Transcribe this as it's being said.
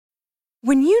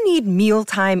When you need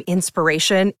mealtime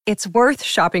inspiration, it's worth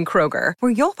shopping Kroger,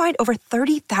 where you'll find over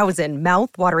 30,000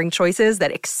 mouth-watering choices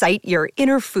that excite your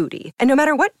inner foodie. And no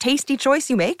matter what tasty choice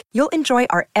you make, you'll enjoy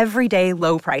our everyday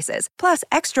low prices, plus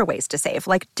extra ways to save,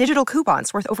 like digital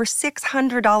coupons worth over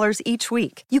 $600 each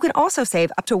week. You can also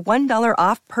save up to $1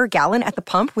 off per gallon at the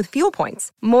pump with fuel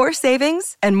points. More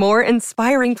savings and more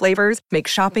inspiring flavors make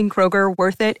shopping Kroger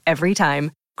worth it every time.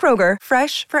 Kroger,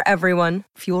 fresh for everyone.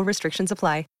 Fuel restrictions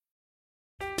apply.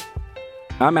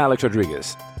 I'm Alex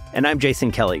Rodriguez. And I'm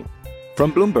Jason Kelly.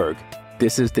 From Bloomberg,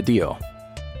 this is The Deal.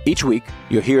 Each week,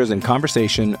 you'll hear us in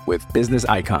conversation with business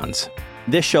icons.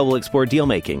 This show will explore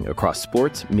deal-making across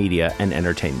sports, media, and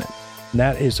entertainment.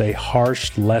 That is a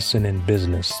harsh lesson in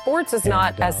business. Sports is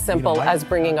not as simple as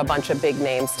bringing a bunch of big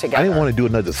names together. I didn't want to do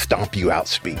another stomp you out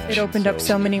speech. It opened up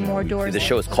so many more doors. The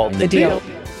show is called The Deal.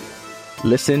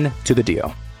 Listen to The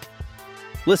Deal.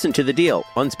 Listen to The Deal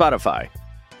on Spotify.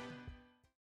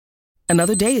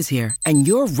 Another day is here, and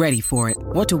you're ready for it.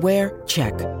 What to wear?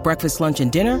 Check. Breakfast, lunch, and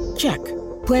dinner? Check.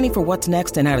 Planning for what's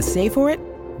next and how to save for it?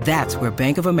 That's where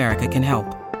Bank of America can help.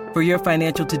 For your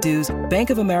financial to-dos, Bank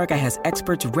of America has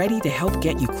experts ready to help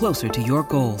get you closer to your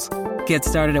goals. Get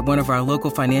started at one of our local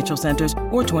financial centers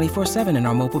or 24/7 in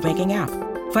our mobile banking app.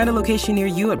 Find a location near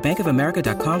you at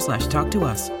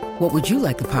bankofamerica.com/talktous. What would you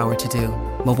like the power to do?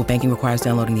 Mobile banking requires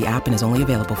downloading the app and is only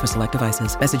available for select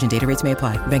devices. Message and data rates may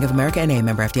apply. Bank of America N.A.,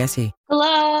 member FDIC.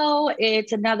 Hello,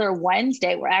 it's another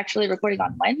Wednesday. We're actually recording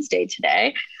on Wednesday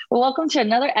today. Well, welcome to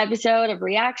another episode of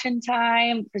Reaction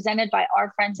Time presented by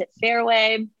our friends at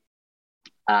Fairway.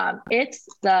 It's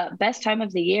the best time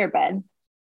of the year, Ben.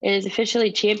 It is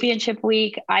officially championship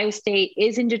week. Iowa State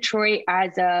is in Detroit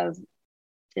as of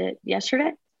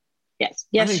yesterday? Yes,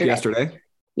 yesterday. I think yesterday.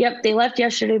 Yep, they left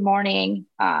yesterday morning.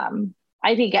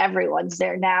 I think everyone's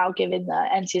there now, given the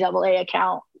NCAA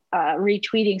account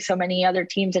retweeting so many other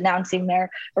teams announcing their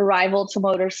arrival to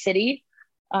Motor City.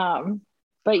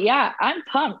 But yeah, I'm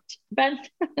pumped. Ben,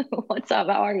 what's up?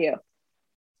 How are you?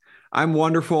 I'm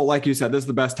wonderful. Like you said, this is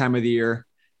the best time of the year.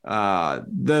 The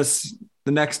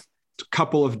next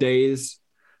couple of days,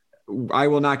 I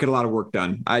will not get a lot of work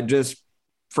done.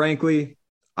 Frankly,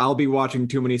 I'll be watching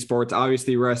too many sports.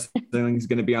 Obviously, wrestling is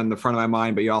going to be on the front of my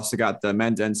mind, but you also got the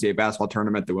men's NCAA basketball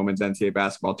tournament, the women's NCAA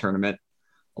basketball tournament.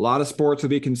 A lot of sports will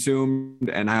be consumed,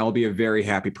 and I'll be a very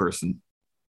happy person.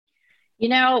 You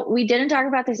know, we didn't talk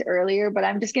about this earlier, but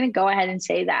I'm just going to go ahead and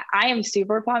say that I am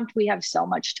super pumped. We have so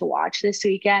much to watch this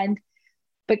weekend.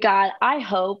 But God, I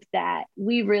hope that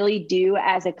we really do,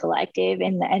 as a collective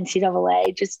in the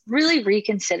NCAA, just really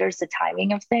reconsiders the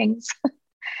timing of things.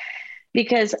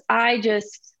 Because I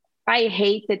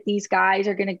hate that these guys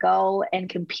are going to go and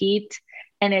compete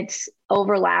and it's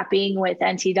overlapping with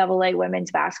NCAA women's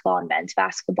basketball and men's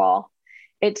basketball.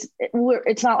 It's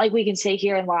not like we can sit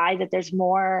here and lie that there's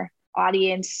more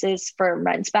audiences for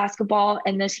men's basketball.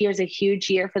 And this year is a huge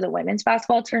year for the women's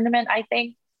basketball tournament, I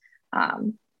think.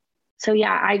 So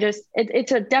yeah,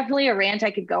 it's definitely a rant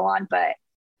I could go on, but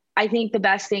I think the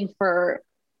best thing for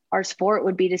our sport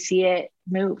would be to see it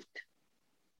moved.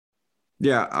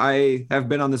 Yeah, I have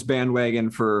been on this bandwagon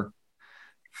for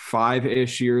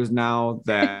 5-ish years now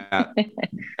that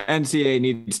NCAA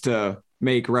needs to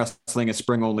make wrestling a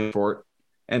spring-only sport.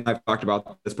 And I've talked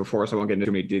about this before, so I won't get into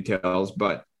too many details.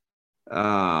 But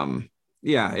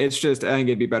yeah, it's just, I think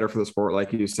it'd be better for the sport,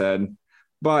 like you said.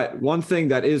 But one thing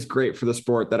that is great for the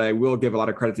sport that I will give a lot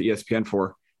of credit to ESPN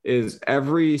for is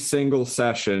every single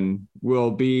session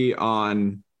will be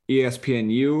on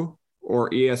ESPNU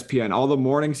or ESPN. All the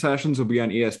morning sessions will be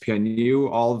on ESPNU.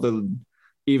 All the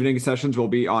evening sessions will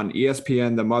be on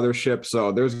ESPN, the mothership.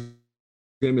 So there's going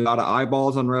to be a lot of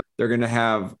eyeballs on wrestling. They're going to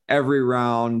have every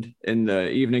round in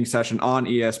the evening session on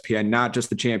ESPN, not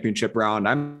just the championship round.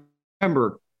 I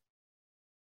remember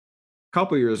a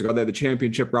couple years ago, they had the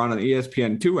championship round on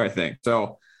ESPN2, I think.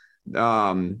 So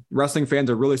wrestling fans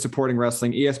are really supporting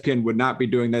wrestling. ESPN would not be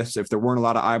doing this if there weren't a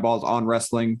lot of eyeballs on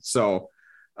wrestling. So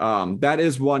that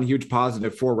is one huge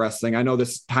positive for wrestling. I know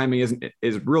this timing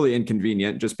is really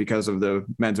inconvenient just because of the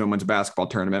men's and women's basketball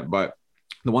tournament, but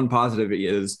the one positive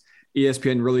is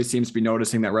ESPN really seems to be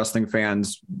noticing that wrestling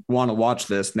fans want to watch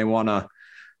this and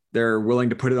they're willing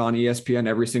to put it on ESPN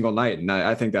every single night. And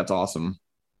I think that's awesome.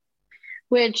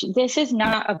 Which this is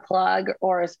not a plug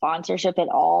or a sponsorship at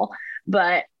all,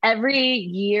 but every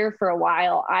year for a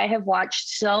while, I have watched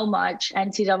so much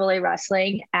NCAA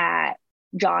wrestling at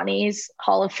Johnny's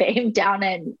Hall of Fame down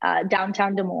in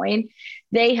downtown Des Moines.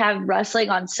 They have wrestling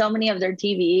on so many of their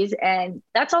TVs, and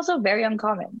that's also very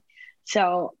uncommon.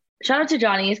 So shout out to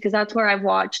Johnny's because that's where I've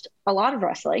watched a lot of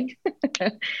wrestling.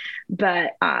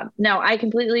 But no, I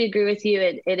completely agree with you.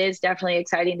 It is definitely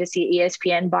exciting to see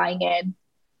ESPN buying in.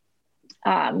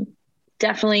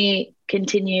 Definitely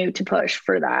continue to push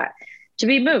for that to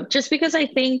be moved, just because I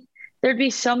think there'd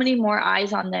be so many more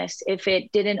eyes on this if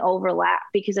it didn't overlap,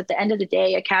 because at the end of the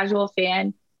day, a casual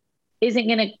fan isn't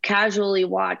going to casually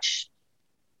watch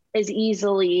as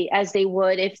easily as they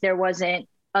would if there wasn't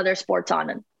other sports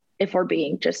on, if we're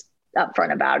being just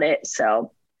upfront about it.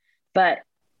 So, but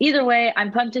either way,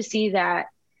 I'm pumped to see that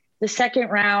the second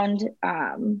round,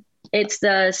 it's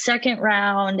the second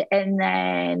round and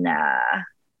then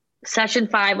session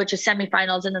 5, which is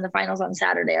semifinals, and then the finals on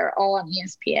Saturday are all on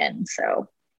ESPN. So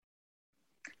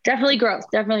definitely growth.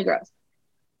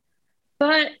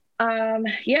 But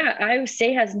yeah, Iowa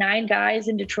State has 9 guys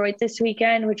in Detroit this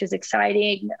weekend, which is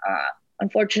exciting.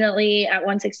 Unfortunately, at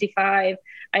 165,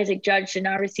 Isaac Judge did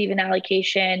not receive an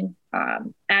allocation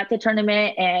at the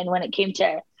tournament. And when it came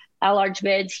to at-large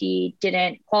bids, he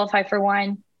didn't qualify for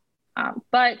one.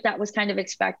 But that was kind of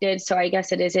expected. So I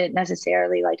guess it isn't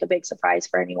necessarily like a big surprise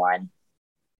for anyone.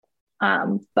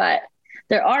 But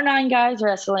there are 9 guys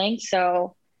wrestling,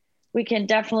 so we can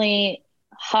definitely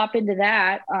hop into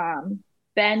that.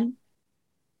 Ben,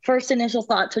 first initial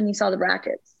thoughts when you saw the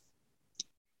brackets?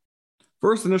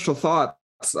 First initial thoughts.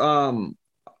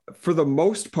 For the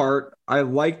most part, I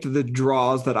liked the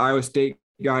draws that Iowa State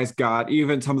guys got,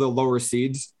 even some of the lower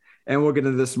seeds. And we'll get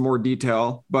into this in more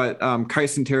detail. But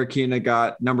Kyson Terrakina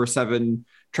got number 7,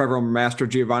 Trevor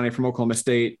Mastrogiovanni from Oklahoma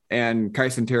State. And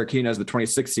Kyson Terrakina, as the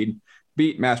 26th seed,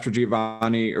 beat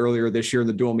Mastrogiovanni earlier this year in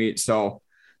the dual meet. So,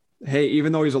 hey,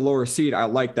 even though he's a lower seed, I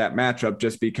like that matchup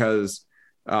just because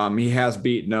he has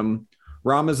beaten him.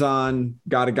 Ramazan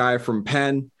got a guy from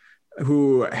Penn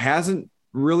who hasn't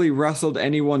really wrestled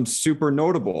anyone super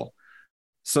notable.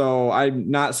 So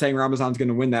I'm not saying Ramazan's going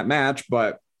to win that match,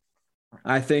 but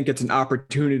I think it's an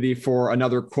opportunity for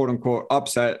another quote unquote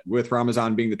upset with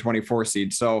Ramazan being the 24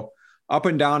 seed. So up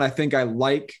and down, I think I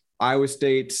like Iowa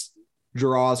State's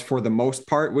draws for the most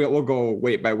part. We'll go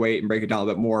weight by weight and break it down a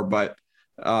little bit more, but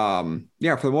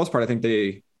yeah, for the most part, I think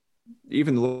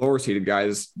even the lower seeded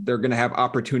guys, they're going to have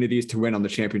opportunities to win on the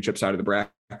championship side of the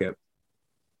bracket.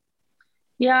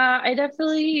 Yeah, I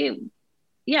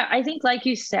think like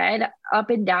you said, up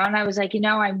and down, I was like,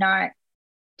 I'm not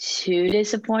too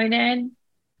disappointed.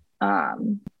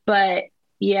 But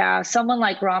yeah, someone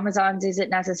like Ramazan's isn't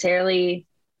necessarily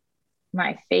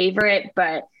my favorite,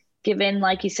 but given,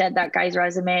 like you said, that guy's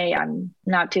resume, I'm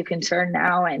not too concerned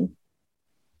now. And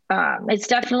it's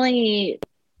definitely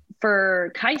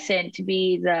for Kyson to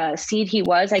be the seed he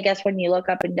was. I guess when you look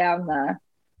up and down the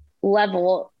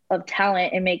level of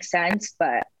talent, it makes sense.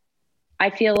 But I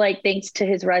feel like thanks to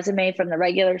his resume from the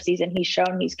regular season, he's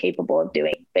shown he's capable of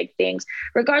doing big things,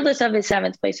 regardless of his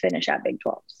 7th place finish at Big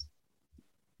 12s.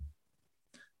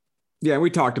 Yeah, we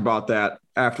talked about that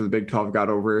after the Big 12 got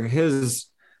over. His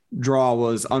draw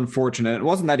was unfortunate. It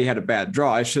wasn't that he had a bad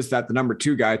draw. It's just that the number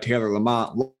 2 guy, Taylor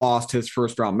Lamont, lost his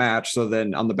first round match. So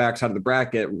then on the backside of the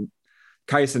bracket,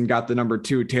 Kyson got the number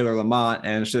 2, Taylor Lamont.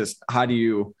 And it's just, what do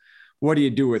you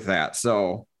do with that?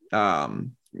 So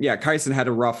yeah, Kyson had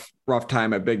a rough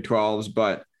time at Big 12s,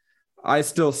 but I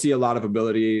still see a lot of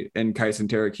ability in Kyson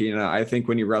Terrakina. I think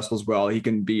when he wrestles well, he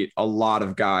can beat a lot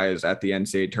of guys at the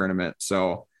NCAA tournament.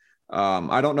 So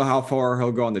I don't know how far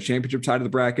he'll go on the championship side of the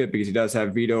bracket because he does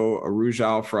have Vito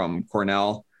Arujau from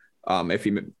Cornell. If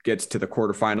he gets to the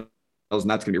quarterfinals, and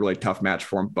that's going to be a really tough match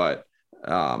for him. But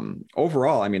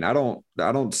overall, I mean, I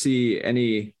don't see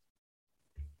any.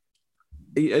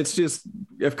 It's just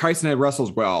if Kyson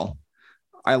wrestles well,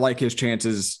 I like his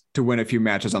chances to win a few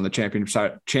matches on the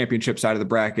championship side of the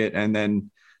bracket. And then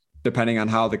depending on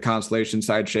how the consolation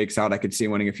side shakes out, I could see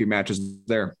him winning a few matches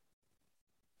there.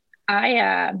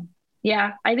 I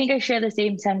think I share the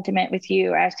same sentiment with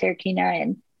you as Terrakina.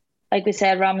 And like we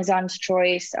said, Ramazan's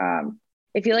choice.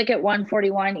 If you look at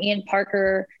 141, Ian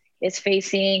Parker is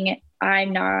facing,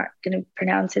 I'm not going to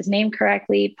pronounce his name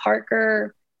correctly,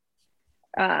 Parker.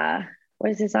 What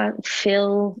is his name?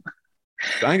 Phil.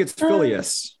 I think it's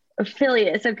Phileas.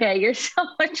 Phileas. Okay. You're so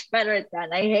much better at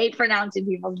that. I hate pronouncing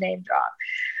people's names wrong.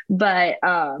 But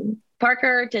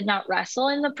Parker did not wrestle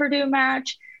in the Purdue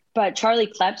match, but Charlie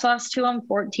Kleps lost to him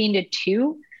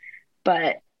 14-2.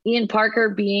 But Ian Parker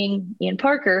being Ian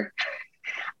Parker,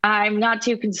 I'm not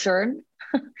too concerned.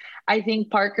 I think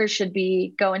Parker should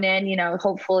be going in,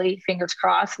 hopefully, fingers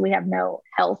crossed, we have no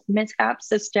health mishaps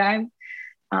this time.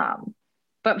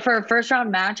 But for a first round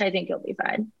match, I think he'll be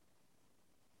fine.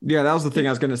 Yeah, that was the thing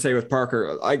I was going to say with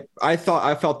Parker. I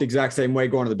felt the exact same way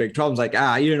going to the Big 12. I was like,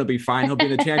 Ian will be fine. He'll be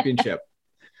in the championship.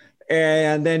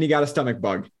 And then he got a stomach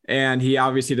bug, and he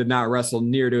obviously did not wrestle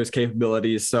near to his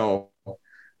capabilities. So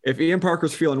if Ian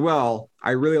Parker's feeling well,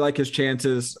 I really like his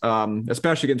chances,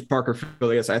 especially against Parker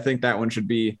Filius. I think that one should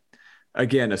be,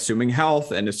 again, assuming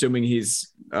health and assuming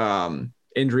he's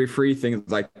injury-free, things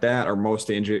like that, or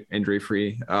mostly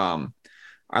injury-free.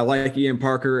 I like Ian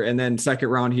Parker. And then second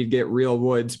round, he'd get Real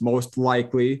Woods, most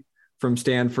likely from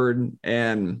Stanford.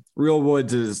 And Real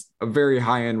Woods is a very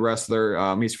high-end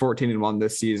wrestler. He's 14-1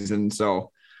 this season.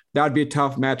 So that would be a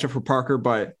tough matchup for Parker.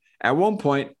 But at one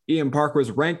point, Ian Parker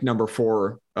was ranked number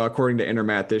 4, according to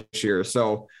Intermat this year.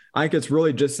 So I think it's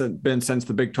really just been since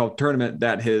the Big 12 tournament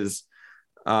that his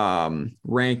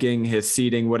ranking, his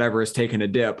seeding, whatever, has taken a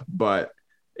dip. But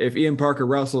if Ian Parker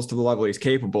wrestles to the level he's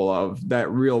capable of,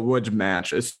 that Real Woods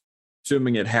match,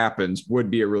 assuming it happens, would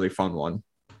be a really fun one.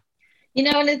 You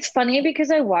know, and it's funny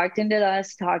because I walked into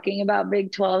us talking about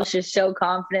Big 12, just so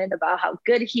confident about how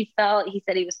good he felt. He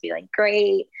said he was feeling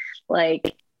great,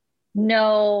 like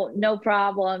no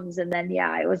problems. And then,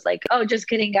 yeah, it was like, oh, just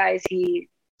kidding, guys. He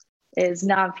is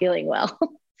not feeling well.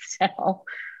 So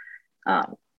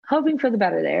hoping for the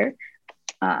better there.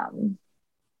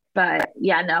 But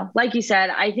yeah, no, like you said,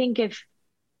 I think if,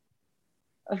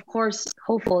 of course,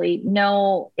 hopefully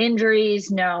no injuries,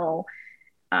 no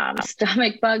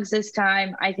stomach bugs this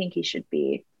time, I think he should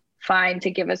be fine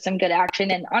to give us some good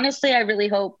action. And honestly, I really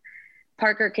hope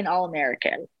Parker can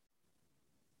All-American.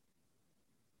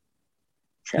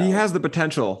 So. He has the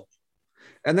potential.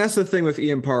 And that's the thing with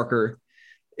Ian Parker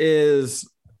is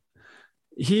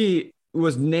he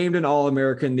was named an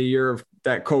All-American the year of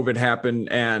that COVID happened.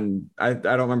 And I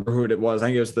don't remember who it was. I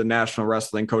think it was the National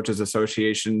Wrestling Coaches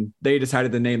Association. They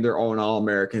decided to name their own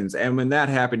All-Americans. And when that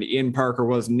happened, Ian Parker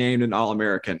was named an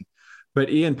All-American.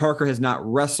 But Ian Parker has not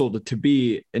wrestled to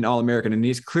be an All-American, and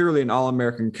he's clearly an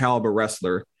All-American caliber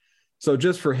wrestler. So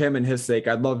just for him and his sake,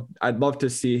 I'd love to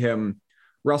see him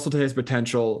wrestle to his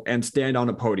potential and stand on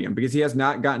a podium, because he has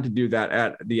not gotten to do that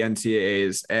at the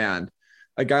NCAAs. And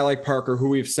a guy like Parker, who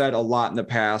we've said a lot in the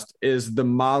past, is the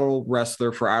model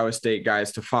wrestler for Iowa State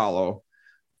guys to follow.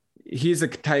 He's the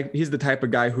type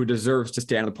of guy who deserves to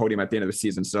stand on the podium at the end of the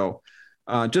season. So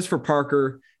just for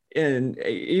Parker, and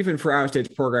even for Iowa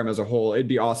State's program as a whole, it'd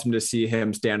be awesome to see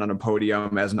him stand on a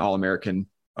podium as an All-American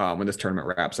when this tournament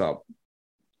wraps up.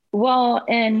 Well,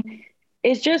 and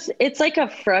it's like a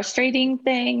frustrating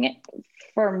thing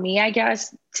for me, I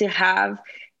guess, to have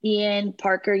Ian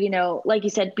Parker, you know, like you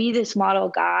said, be this model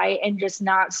guy and just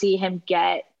not see him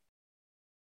get,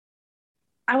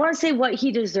 I want to say what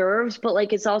he deserves, but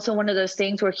like, it's also one of those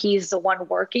things where he's the one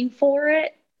working for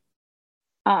it.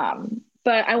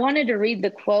 But I wanted to read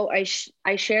the quote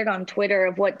I shared on Twitter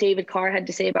of what David Carr had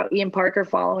to say about Ian Parker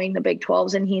following the Big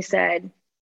 12s. And he said,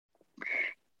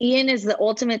 Ian is the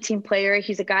ultimate team player.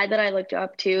 He's a guy that I looked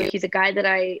up to. He's a guy that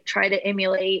I try to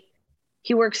emulate.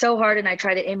 He works so hard and I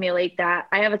try to emulate that.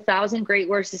 I have 1,000 great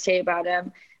words to say about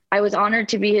him. I was honored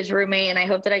to be his roommate, and I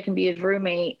hope that I can be his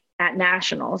roommate at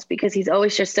nationals, because he's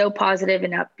always just so positive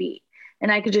and upbeat.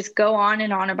 And I could just go on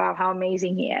and on about how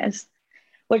amazing he is,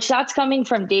 which that's coming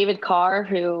from David Carr,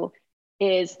 who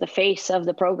is the face of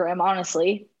the program,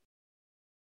 honestly.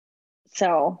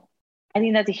 So I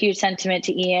think that's a huge sentiment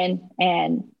to Ian,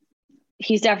 and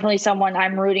he's definitely someone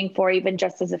I'm rooting for, even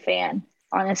just as a fan,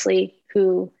 honestly,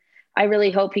 who I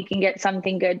really hope he can get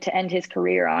something good to end his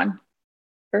career on,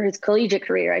 or his collegiate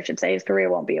career, I should say. His career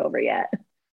won't be over yet.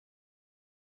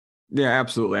 Yeah,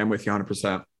 absolutely. I'm with you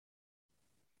 100%.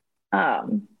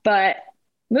 But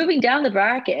moving down the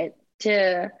bracket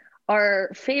to our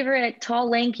favorite tall,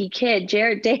 lanky kid,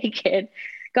 Jared Dakin,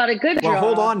 got a good draw.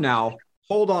 Well,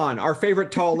 hold on. Our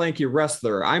favorite tall, lanky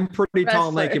wrestler. I'm pretty tall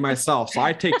and lanky myself, so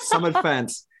I take some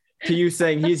offense to you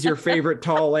saying he's your favorite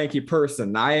tall, lanky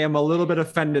person. I am a little bit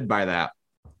offended by that.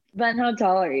 Ben, how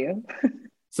tall are you?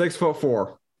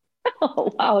 6'4".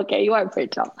 Oh, wow. Okay. You are pretty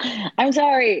tall. I'm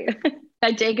sorry.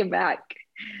 I take it back.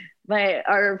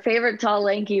 Our favorite tall,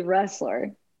 lanky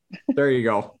wrestler. There you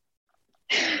go.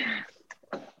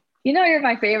 You know, you're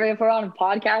my favorite if we're on a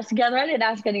podcast together. I didn't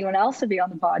ask anyone else to be on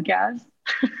the podcast.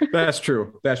 That's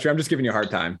true. I'm just giving you a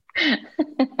hard time.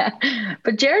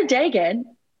 But Jared Dakin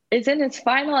is in his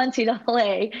final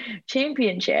NCAA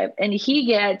championship, and he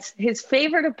gets his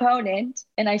favorite opponent,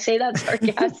 and I say that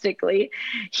sarcastically.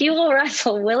 He will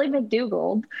wrestle Willie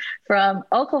McDougald from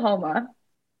Oklahoma,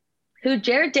 who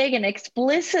Jared Dakin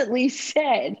explicitly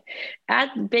said at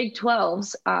the Big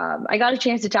 12s. I got a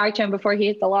chance to talk to him before he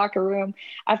hit the locker room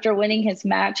after winning his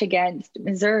match against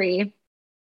Missouri,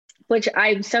 which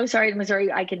I'm so sorry to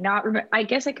Missouri. I could not remember. I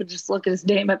guess I could just look his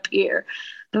name up here.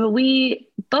 But we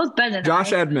both, Ben and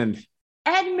Josh Edmond.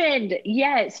 Edmond.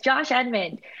 Yes, Josh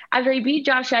Edmond. After he beat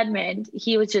Josh Edmond,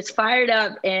 he was just fired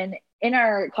up. And in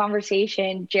our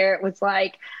conversation, Jarrett was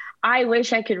like, I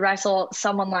wish I could wrestle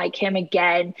someone like him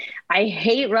again. I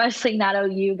hate wrestling that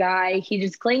OU guy. He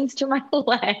just clings to my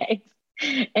legs,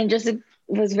 and just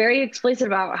was very explicit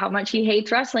about how much he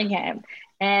hates wrestling him.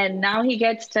 And now he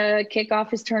gets to kick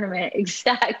off his tournament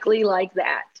exactly like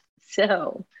that.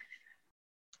 So.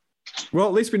 Well,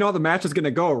 at least we know how the match is going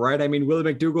to go, right? I mean,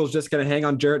 Willie McDougall is just going to hang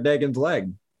on Jarrett Dagan's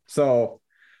leg. So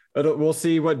we'll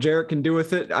see what Jarrett can do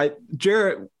with it.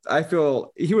 Jarrett, I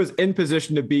feel he was in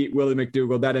position to beat Willie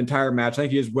McDougall that entire match. I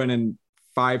think he was winning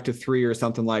 5-3 or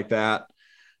something like that.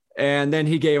 And then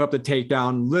he gave up the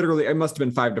takedown. Literally, it must have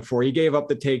been 5-4. He gave up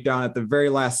the takedown at the very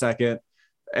last second,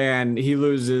 and he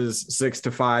loses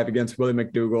 6-5 against Willie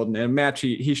McDougall in a match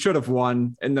he should have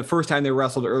won. And the first time they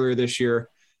wrestled earlier this year,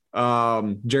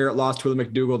 Jarrett lost to Willie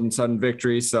McDougall in sudden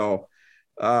victory. So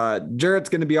Jarrett's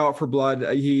going to be out for blood.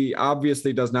 He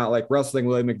obviously does not like wrestling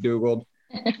Willie McDougall.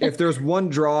 If there's one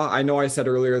draw, I know I said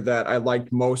earlier that I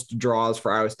liked most draws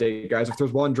for Iowa State guys. If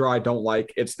there's one draw I don't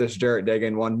like, it's this Jarrett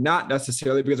Dagan one. Not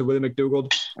necessarily because of Willie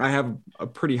McDougall. I have a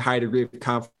pretty high degree of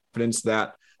confidence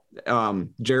that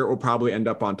Jarrett will probably end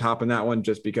up on top in that one,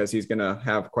 just because he's going to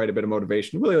have quite a bit of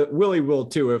motivation. Willie will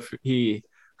too if he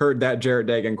heard that Jarrett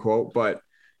Dagan quote. But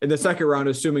in the second round,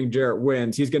 assuming Jarrett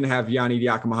wins, he's going to have Yanni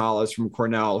Diakomahalis from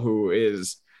Cornell, who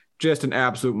is just an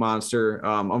absolute monster.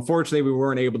 Unfortunately, we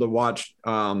weren't able to watch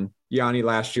Yanni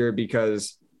last year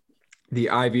because the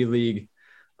Ivy League,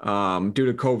 due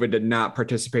to COVID, did not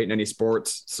participate in any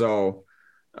sports. So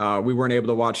we weren't able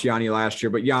to watch Yanni last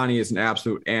year, but Yanni is an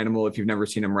absolute animal if you've never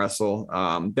seen him wrestle.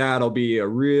 That'll be a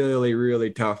really, really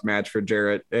tough match for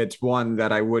Jarrett. It's one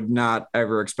that I would not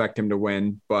ever expect him to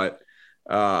win, but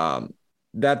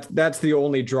that's the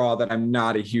only draw that I'm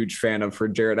not a huge fan of for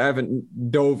Jarrett. I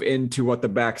haven't dove into what the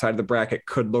backside of the bracket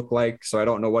could look like, so I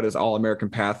don't know what his All-American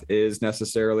path is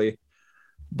necessarily.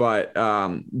 But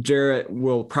Jarrett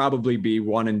will probably be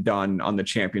one and done on the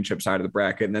championship side of the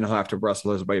bracket, and then he'll have to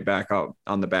wrestle his way back up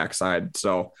on the backside.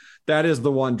 So that is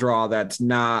the one draw that's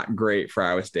not great for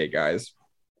Iowa State guys.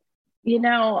 You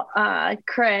know,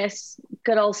 Chris,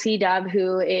 good old C-Dub,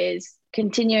 who is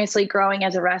continuously growing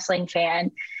as a wrestling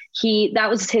fan, that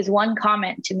was his one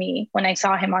comment to me when I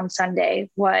saw him on Sunday,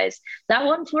 was that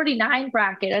 149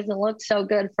 bracket doesn't look so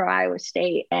good for Iowa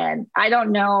State. And I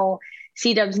don't know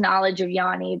C-Dub's knowledge of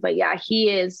Yanni, but yeah, he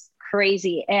is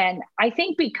crazy. And I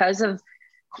think because of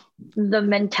the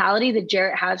mentality that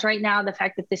Jarrett has right now, the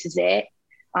fact that this is it,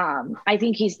 I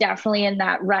think he's definitely in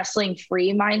that wrestling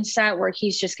free mindset where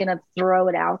he's just going to throw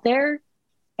it out there.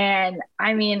 And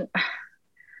I mean,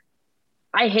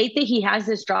 I hate that he has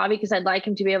this draw because I'd like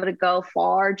him to be able to go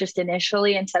far just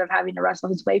initially instead of having to wrestle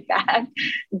his way back.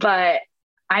 But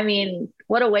I mean,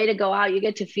 what a way to go out. You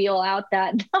get to feel out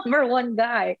that number one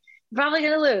guy. Probably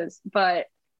going to lose, but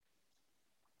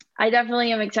I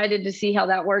definitely am excited to see how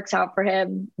that works out for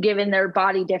him, given their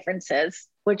body differences,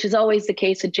 which is always the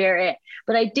case with Jarrett.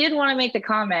 But I did want to make the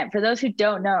comment, for those who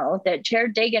don't know, that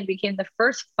Jarrett Dagan became the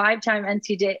first 5-time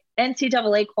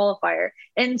NCAA qualifier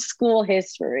in school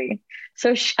history.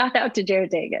 So shout out to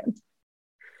Jarrett Dagan.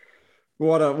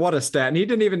 What a stat. And he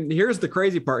didn't even, here's the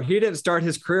crazy part. He didn't start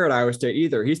his career at Iowa State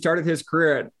either. He started his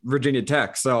career at Virginia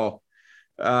Tech. So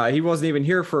he wasn't even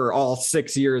here for all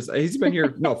 6 years. He's been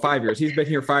here, 5 years. He's been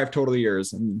here 5 total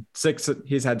years, and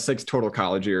he's had 6 total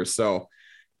college years. So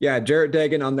yeah, Jarrett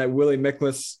Dagan on that Willie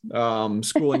Miklas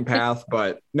schooling path.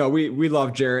 But no, we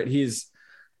love Jarrett. He's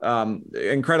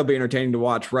incredibly entertaining to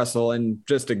watch wrestle and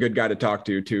just a good guy to talk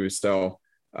to too. So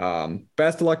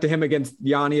best of luck to him against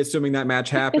Yanni, assuming that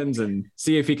match happens, and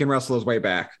see if he can wrestle his way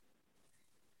back.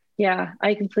 Yeah,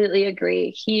 I completely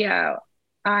agree.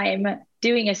 I'm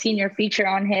doing a senior feature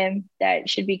on him that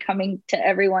should be coming to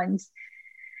everyone's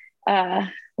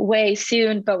way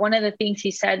soon. But one of the things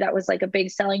he said that was like a big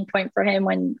selling point for him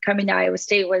when coming to Iowa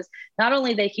State was not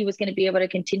only that he was going to be able to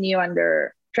continue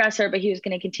under Dresser, but he was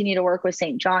going to continue to work with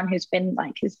St. John, who's been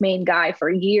like his main guy for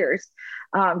years.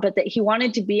 But that he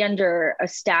wanted to be under a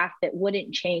staff that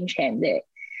wouldn't change him, that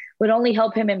would only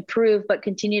help him improve, but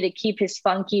continue to keep his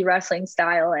funky wrestling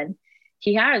style. And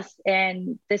he has,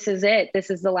 and this is it. This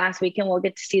is the last weekend we'll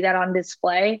get to see that on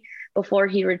display before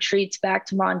he retreats back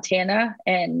to Montana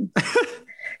and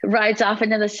rides off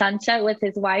into the sunset with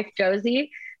his wife,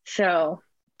 Josie. So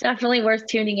definitely worth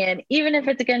tuning in, even if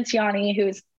it's against Yanni,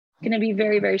 who's going to be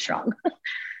very, very strong.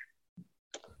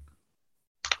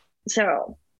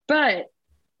 So, but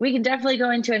we can definitely go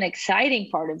into an exciting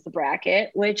part of the bracket,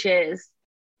 which is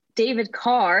David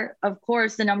Carr, of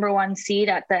course, the number 1 seed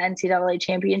at the NCAA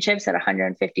championships at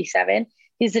 157.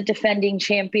 He's a defending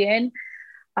champion.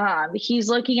 He's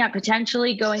looking at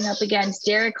potentially going up against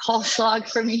Derek Holschlag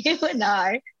from you and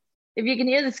I. If you can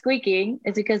hear the squeaking,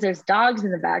 it's because there's dogs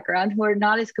in the background who are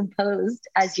not as composed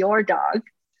as your dog.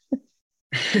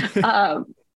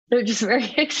 They're just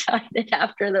very excited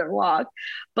after their walk.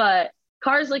 But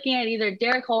Carr's looking at either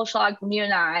Derek Holschlag from you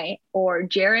and I or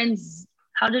Jaron,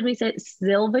 how did we say it?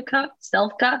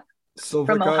 Selka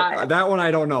from Ohio. That one I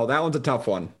don't know. That one's a tough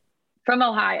one. From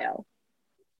Ohio.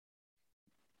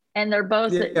 And they're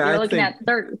both, you're looking at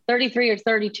 33 or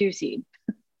 32 seed.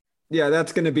 Yeah,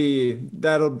 that's going to be,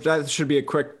 that should be a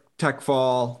quick tech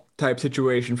fall type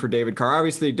situation for David Carr.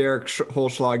 Obviously, Derek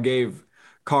Holschlag gave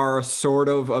Carr sort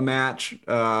of a match,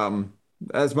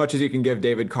 as much as you can give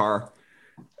David Carr.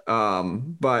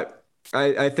 But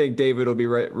I think David will be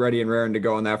ready and raring to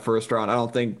go in that first round. I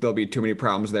don't think there'll be too many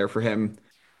problems there for him.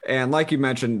 And like you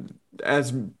mentioned,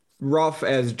 as rough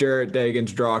as Jarrett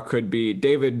Dagan's draw could be,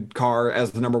 David Carr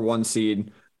as the number 1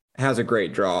 seed has a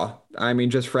great draw. I mean,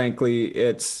 just frankly,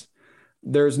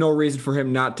 there's no reason for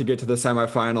him not to get to the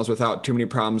semifinals without too many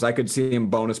problems. I could see him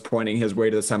bonus pointing his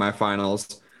way to the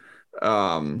semifinals.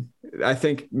 I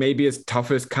think maybe his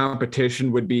toughest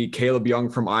competition would be Caleb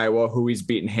Young from Iowa, who he's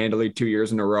beaten handily 2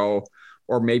 years in a row,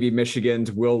 or maybe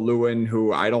Michigan's Will Lewin,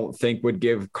 who I don't think would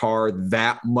give Carr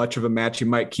that much of a match. He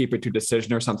might keep it to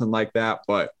decision or something like that,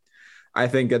 but I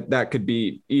think that could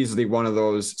be easily one of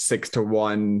those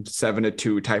 6-1,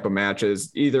 7-2 type of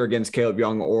matches, either against Caleb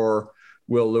Young or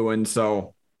Will Lewin.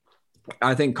 So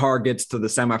I think Carr gets to the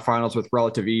semifinals with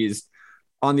relative ease.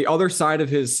 On the other side of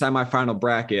his semifinal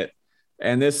bracket,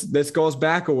 and this goes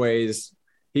back a ways,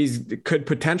 could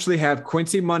potentially have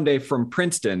Quincy Monday from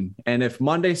Princeton. And if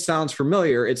Monday sounds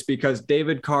familiar, it's because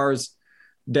David Carr's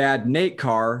dad, Nate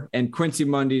Carr, and Quincy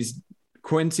Monday's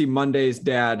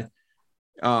dad,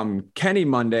 Kenny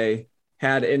Monday,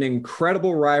 had an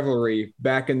incredible rivalry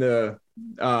back in the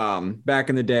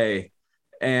day.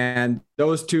 And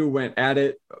those two went at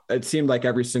it. It seemed like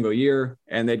every single year,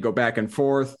 and they'd go back and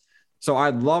forth. So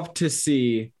I'd love to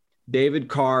see David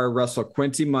Carr wrestle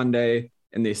Quincy Monday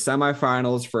in the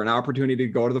semifinals for an opportunity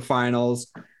to go to the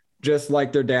finals, just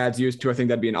like their dads used to. I think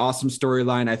that'd be an awesome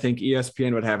storyline. I think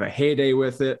ESPN would have a heyday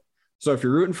with it. So if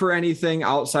you're rooting for anything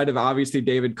outside of obviously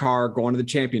David Carr going to the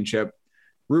championship,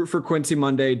 root for Quincy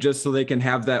Monday just so they can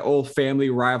have that old family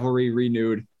rivalry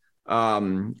renewed.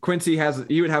 Quincy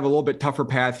would have a little bit tougher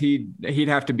path. He'd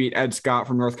have to beat Ed Scott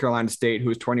from North Carolina State,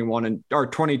 who's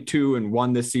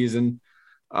 22-1 this season.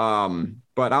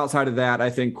 But outside of that, I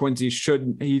think Quincy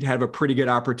he'd have a pretty good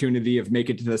opportunity of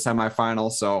making it to the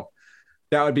semifinals. So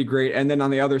that would be great. And then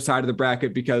on the other side of the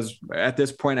bracket, because at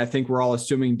this point, I think we're all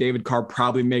assuming David Carr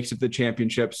probably makes it to the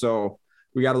championship. So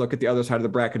we got to look at the other side of the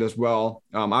bracket as well.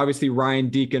 Obviously Ryan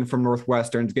Deacon from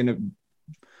Northwestern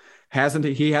has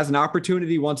an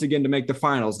opportunity once again to make the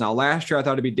finals. Now, last year I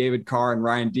thought it'd be David Carr and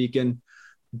Ryan Deacon.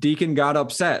 Deacon got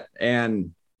upset,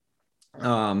 and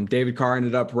David Carr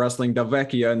ended up wrestling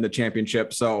Delvecchia in the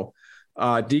championship. So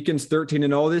Deacon's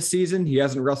 13-0 this season. He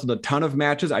hasn't wrestled a ton of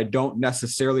matches. I don't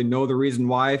necessarily know the reason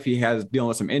why, if he has dealing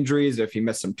with some injuries, if he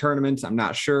missed some tournaments, I'm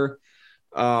not sure.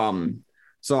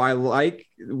 So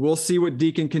we'll see what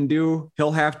Deacon can do.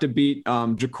 He'll have to beat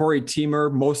Ja'Cory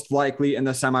Teamer, most likely in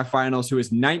the semifinals, who is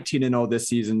 19-0 this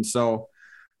season. So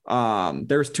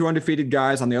there's 2 undefeated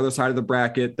guys on the other side of the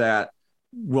bracket that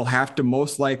will have to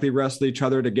most likely wrestle each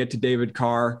other to get to David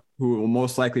Carr, who will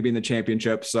most likely be in the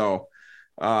championship. So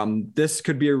this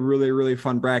could be a really, really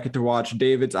fun bracket to watch.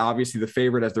 David's obviously the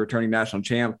favorite as the returning national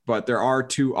champ, but there are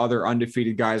 2 other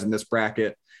undefeated guys in this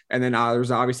bracket. And then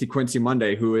there's obviously Quincy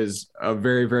Monday, who is a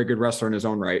very, very good wrestler in his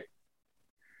own right.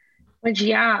 Which,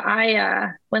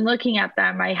 when looking at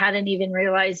them, I hadn't even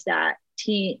realized that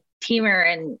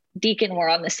Teamer and Deacon were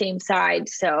on the same side.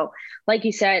 So like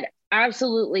you said,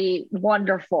 absolutely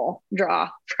wonderful draw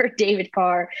for David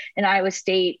Carr and Iowa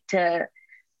State to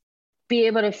be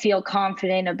able to feel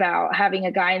confident about having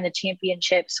a guy in the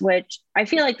championships, which I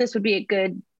feel like this would be a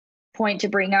good point to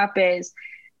bring up is,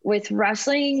 with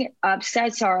wrestling,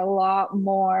 upsets are a lot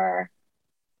more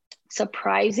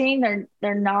surprising.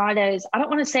 They're not as, I don't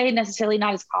want to say necessarily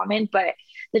not as common, but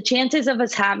the chances of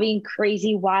us having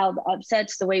crazy wild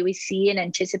upsets the way we see and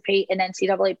anticipate in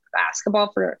NCAA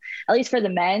basketball, for at least for the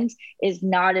men's, is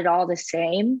not at all the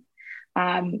same.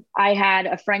 I had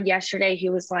a friend yesterday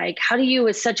who was like, how do you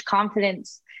with such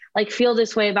confidence feel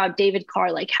this way about David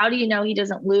Carr? Like, how do you know he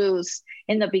doesn't lose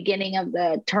in the beginning of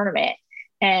the tournament?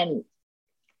 And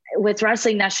with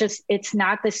wrestling, it's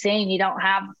not the same. You don't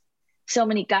have so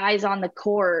many guys on the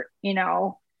court,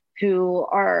 who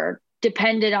are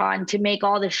depended on to make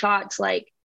all the shots.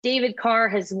 Like David Carr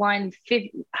has won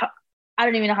I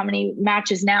don't even know how many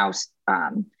matches now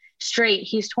straight.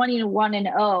 He's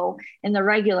 21-0 in the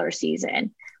regular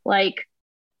season. Like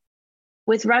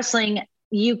with wrestling,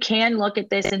 you can look at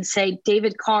this and say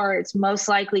David Carr is most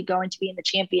likely going to be in the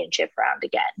championship round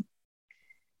again.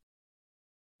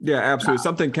 Yeah, absolutely.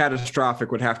 Something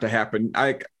catastrophic would have to happen.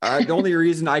 The only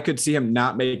reason I could see him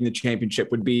not making the championship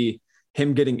would be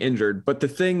him getting injured. But the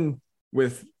thing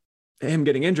with him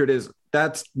getting injured is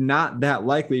that's not that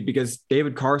likely because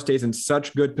David Carr stays in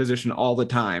such good position all the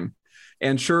time.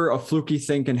 And sure, a fluky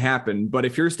thing can happen, but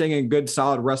if you're staying in good,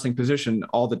 solid wrestling position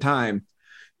all the time,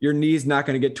 your knee's not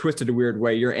going to get twisted a weird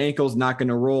way. Your ankle's not going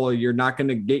to roll. You're not going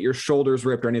to get your shoulders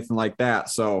ripped or anything like that.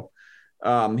 So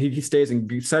he stays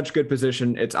in such good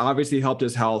position. It's obviously helped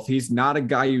his health. He's not a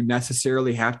guy you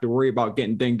necessarily have to worry about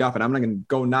getting dinged up. And I'm not going to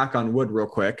go knock on wood real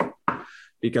quick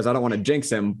because I don't want to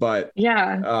jinx him, but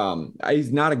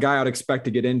he's not a guy I'd expect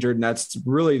to get injured. And that's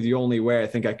really the only way I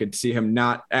think I could see him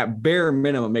not at bare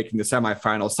minimum making the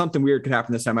semifinals. Something weird could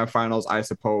happen in the semifinals, I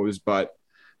suppose. But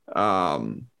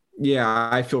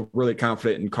I feel really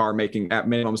confident in Carr making at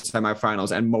minimum semifinals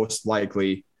and most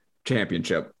likely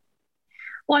championship.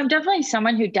 Well, I'm definitely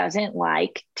someone who doesn't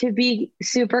like to be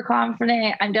super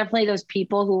confident. I'm definitely those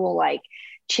people who will like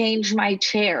change my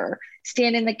chair,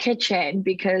 stand in the kitchen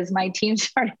because my team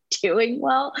started doing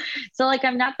well. So like,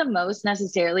 I'm not the most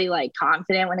necessarily like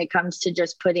confident when it comes to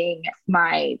just putting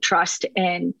my trust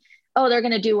in, oh, they're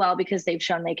going to do well because they've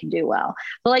shown they can do well.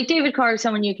 But like David Carr is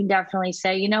someone you can definitely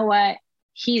say, you know what?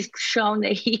 He's shown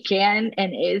that he can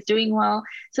and is doing well.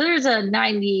 So there's a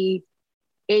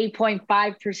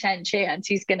 98.5% chance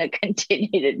he's going to continue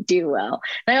to do well.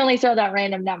 And I only throw that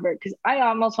random number because I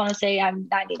almost want to say I'm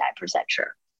 99%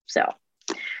 sure. So,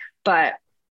 but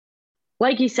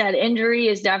like you said, injury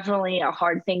is definitely a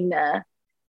hard thing to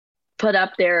put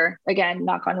up there. Again,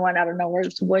 knock on wood. I don't know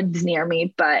where's wood's near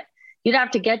me, but you'd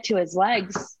have to get to his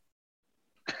legs.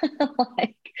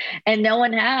 And no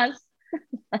one has.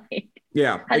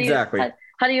 Exactly.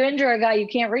 How do you injure a guy you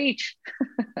can't reach?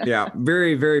 Yeah,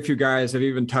 very, very few guys have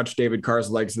even touched David Carr's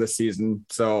legs this season.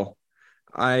 So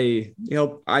I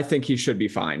think he should be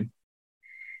fine.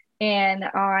 And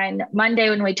on Monday,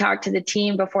 when we talked to the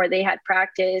team before they had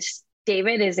practice,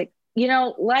 David is,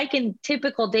 like in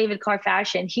typical David Carr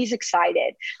fashion, he's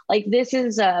excited. Like this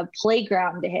is a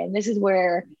playground to him. This is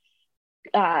where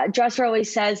Dresser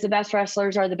always says the best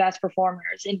wrestlers are the best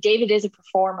performers, and David is a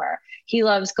performer. He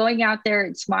loves going out there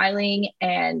and smiling,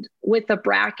 and with the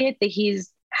bracket that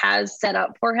has set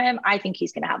up for him, I think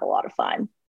he's going to have a lot of fun.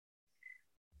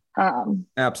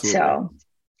 Absolutely. So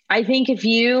I think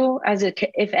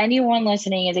if anyone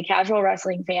listening is a casual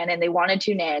wrestling fan and they want to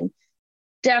tune in,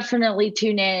 definitely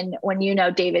tune in when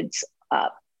David's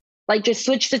up. Like just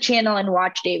switch the channel and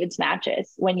watch David's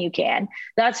matches when you can.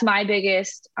 That's my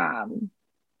biggest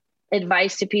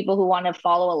advice to people who want to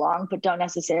follow along, but don't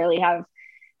necessarily have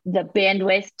the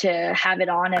bandwidth to have it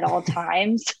on at all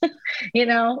times.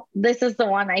 This is the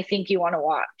one I think you want to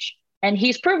watch. And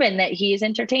he's proven that he's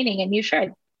entertaining and you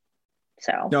should.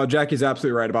 So no, Jackie's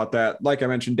absolutely right about that. Like I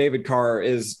mentioned, David Carr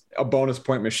is a bonus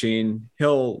point machine.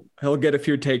 He'll get a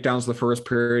few takedowns the first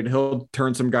period. He'll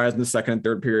turn some guys in the second and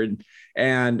third period.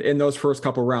 And in those first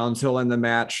couple rounds, he'll end the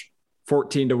match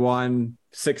 14-1,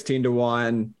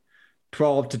 16-1,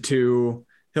 12-2.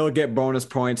 He'll get bonus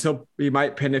points. He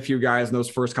might pin a few guys in those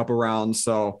first couple rounds.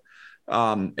 So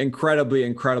incredibly,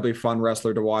 incredibly fun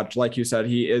wrestler to watch. Like you said,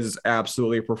 he is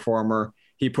absolutely a performer.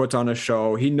 He puts on a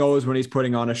show. He knows when he's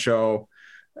putting on a show.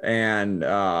 And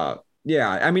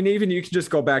even you can just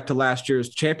go back to last year's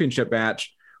championship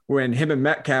match when him and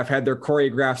Metcalf had their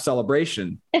choreographed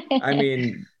celebration. I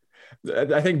mean,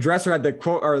 I think Dresser had the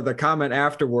quote or the comment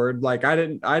afterward. Like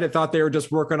I thought they were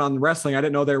just working on wrestling. I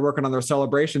didn't know they were working on their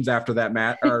celebrations after that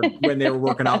match or when they were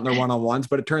working out in their one-on-ones,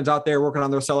 but it turns out they were working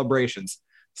on their celebrations.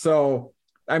 So,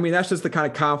 I mean, that's just the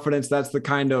kind of confidence. That's the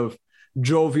kind of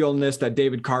jovialness that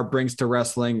David Carr brings to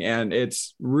wrestling. And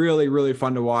it's really, really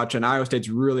fun to watch. And Iowa State's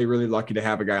really, really lucky to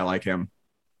have a guy like him.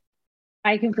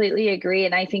 I completely agree.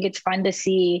 And I think it's fun to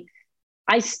see.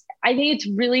 I think it's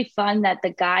really fun that the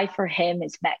guy for him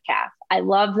is Metcalf. I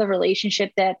love the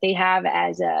relationship that they have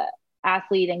as a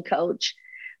athlete and coach.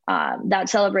 That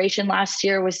celebration last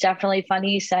year was definitely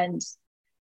funny since,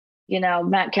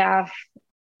 Metcalf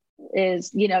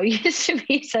is, used to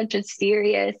be such a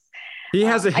serious. He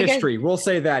has a history. We'll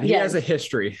say that he has a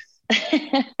history.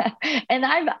 And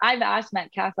I've asked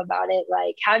Metcalf about it.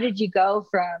 Like, how did you go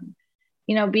from,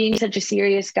 being such a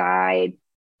serious guy,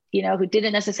 who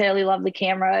didn't necessarily love the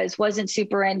cameras, wasn't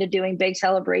super into doing big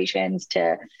celebrations,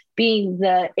 to being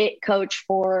the it coach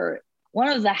for one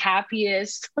of the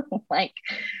happiest, like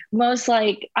most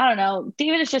like, I don't know,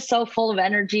 David is just so full of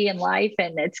energy and life.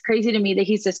 And it's crazy to me that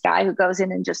he's this guy who goes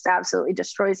in and just absolutely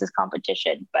destroys his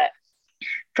competition. But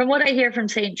from what I hear from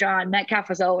St. John, Metcalf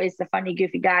was always the funny,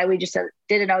 goofy guy. We just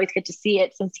didn't always get to see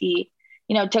it since he,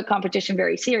 took competition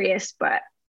very serious. But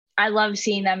I love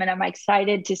seeing them, and I'm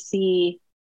excited to see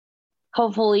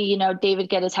hopefully, David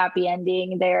get his happy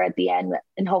ending there at the end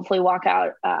and hopefully walk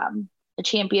out a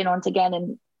champion once again,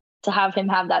 and to have him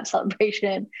have that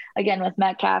celebration again with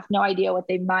Metcalf. No idea what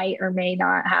they might or may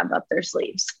not have up their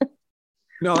sleeves.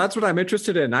 No, that's what I'm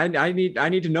interested in. I need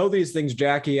to know these things,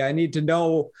 Jackie. I need to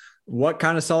know what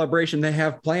kind of celebration they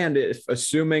have planned, if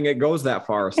assuming it goes that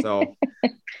far. So,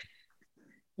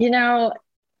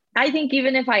 I think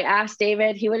even if I asked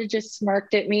David, he would have just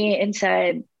smirked at me and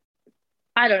said,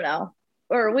 I don't know,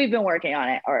 or we've been working on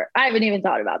it, or I haven't even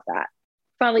thought about that.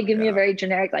 Probably give me a very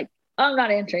generic, like, I'm not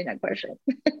answering that question.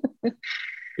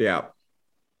 Yeah.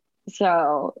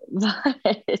 So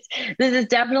this is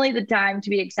definitely the time to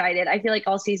be excited. I feel like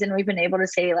all season we've been able to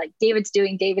say, like, David's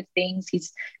doing David things.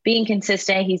 He's being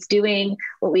consistent. He's doing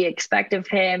what we expect of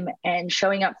him and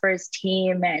showing up for his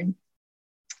team. And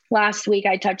last week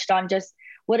I touched on just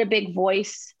what a big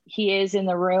voice he is in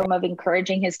the room of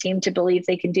encouraging his team to believe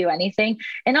they can do anything.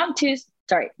 And on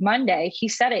Monday, he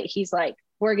said it. He's like,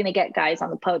 we're going to get guys on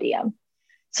the podium.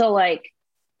 So like,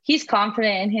 he's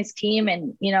confident in his team,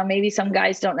 and, maybe some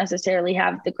guys don't necessarily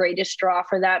have the greatest draw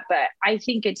for that, but I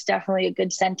think it's definitely a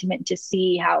good sentiment to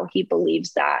see how he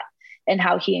believes that and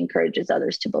how he encourages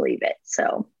others to believe it.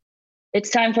 So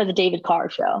it's time for the David Carr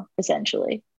show,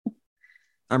 essentially.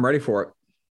 I'm ready for it.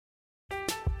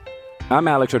 I'm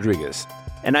Alex Rodriguez.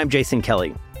 And I'm Jason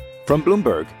Kelly. From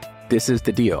Bloomberg, this is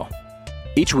The Deal.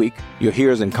 Each week, you'll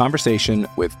hear us in conversation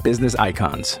with business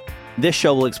icons. This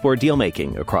show will explore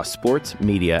deal-making across sports,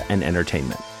 media, and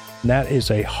entertainment. That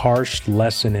is a harsh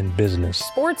lesson in business.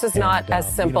 Sports is not as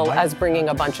simple as bringing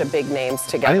a bunch of big names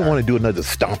together. I didn't want to do another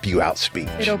stomp you out speech.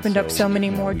 It opened up so many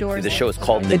more doors. The show is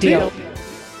called The Deal.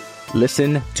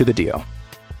 Listen to The Deal.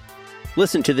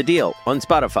 Listen to The Deal on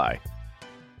Spotify.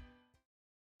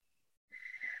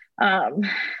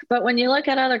 But when you look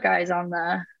at other guys on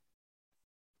the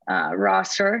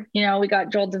roster, we got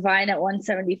Joel Devine at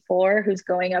 174, who's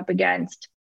going up against,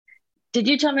 did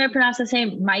you tell me to pronounce his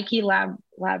name? Mikey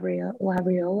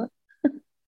Labriola?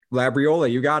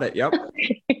 Labriola, you got it. Yep.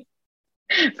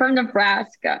 From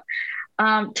Nebraska.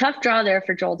 Tough draw there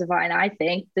for Joel Devine, I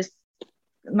think.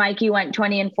 Mikey went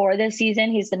 20-4 this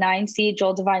season. He's the 9 seed.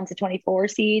 Joel Devine's the 24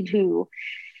 seed, who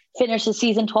finished the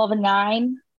season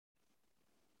 12-9.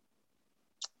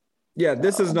 Yeah,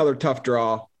 this is another tough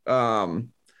draw.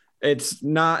 It's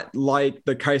not like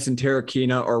the Kyson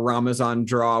Terrakina or Ramazan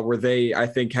draw where they, I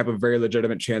think, have a very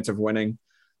legitimate chance of winning.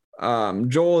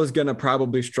 Joel is going to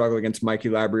probably struggle against Mikey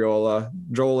Labriola.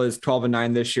 Joel is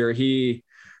 12-9 this year. He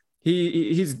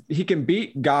can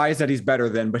beat guys that he's better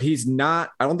than, but he's not.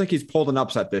 I don't think he's pulled an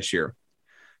upset this year.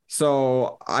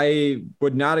 So I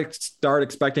would not start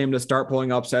expecting him to start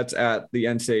pulling upsets at the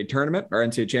NCAA tournament or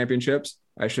NCAA championships,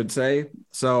 I should say.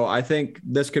 So I think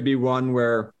this could be one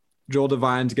where Joel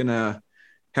Devine's going to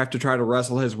have to try to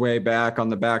wrestle his way back on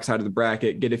the backside of the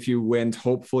bracket, get a few wins,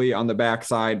 hopefully on the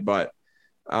backside. But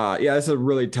this is a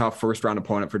really tough first round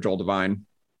opponent for Joel Devine.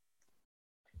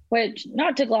 Which,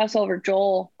 not to gloss over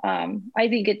Joel, I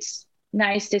think it's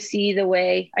nice to see the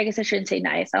way, I guess I shouldn't say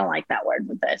nice, I don't like that word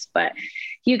with this, but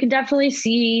you can definitely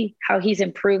see how he's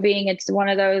improving. It's one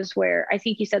of those where, I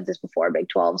think you said this before, Big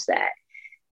 12s, that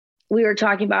we were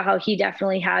talking about how he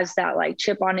definitely has that like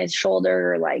chip on his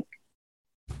shoulder, like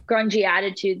grungy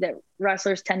attitude that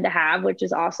wrestlers tend to have, which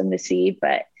is awesome to see.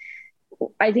 But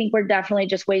I think we're definitely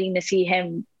just waiting to see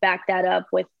him back that up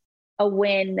with a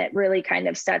win that really kind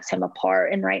of sets him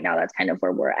apart. And right now that's kind of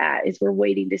where we're at, is we're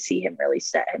waiting to see him really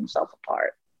set himself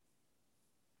apart.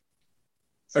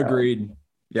 So, agreed.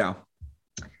 Yeah.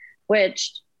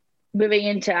 Which, moving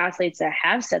into athletes that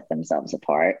have set themselves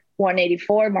apart,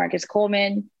 184, Marcus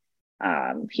Coleman.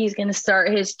 He's going to start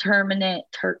his tournament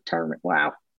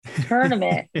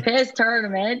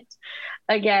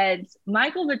against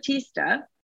Michael Batista.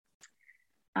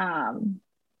 How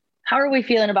are we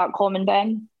feeling about Coleman,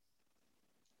 Ben?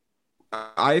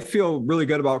 I feel really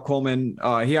good about Coleman.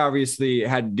 He obviously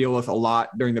had to deal with a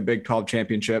lot during the Big 12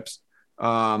 championships.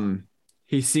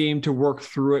 He seemed to work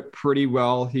through it pretty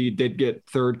well. He did get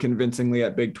third convincingly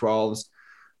at Big 12s.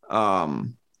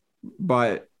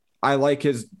 But I like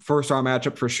his first round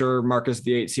matchup for sure. Marcus,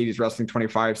 the 8 seed, he's wrestling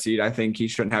 25 seed. I think he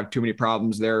shouldn't have too many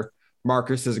problems there.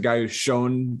 Marcus is a guy who's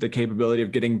shown the capability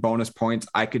of getting bonus points.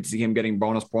 I could see him getting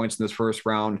bonus points in this first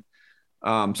round.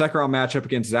 Second round matchup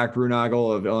against Zach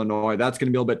Brunagel of Illinois. That's going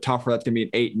to be a little bit tougher. That's going to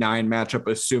be an 8-9 matchup,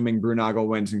 assuming Brunagel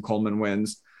wins and Coleman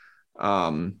wins.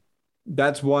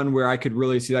 That's one where I could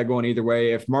really see that going either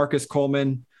way. If Marcus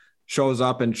Coleman shows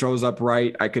up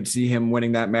right, I could see him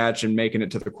winning that match and making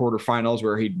it to the quarterfinals,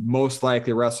 where he'd most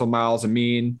likely wrestle Miles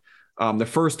Amin, the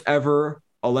first ever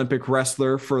Olympic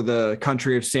wrestler for the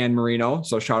country of San Marino.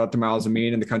 So shout out to Miles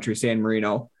Amin and the country of San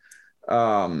Marino.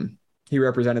 He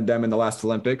represented them in the last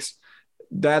Olympics.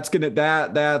 That's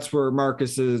where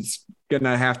Marcus is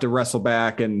gonna have to wrestle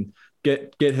back and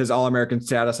get his All-American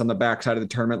status on the backside of the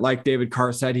tournament. Like David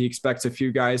Carr said, he expects a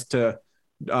few guys to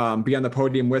be on the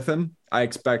podium with him. I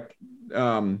expect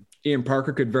Ian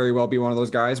Parker could very well be one of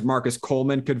those guys. Marcus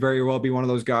Coleman could very well be one of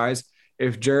those guys.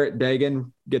 If Jarrett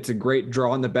Dagan gets a great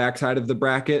draw on the backside of the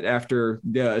bracket after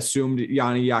the assumed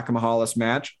Yanni Yakimahales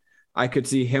match, I could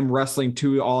see him wrestling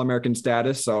to All-American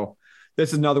status. So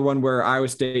this is another one where Iowa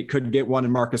State could get one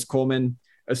in Marcus Coleman,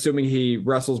 assuming he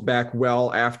wrestles back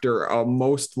well after a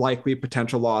most likely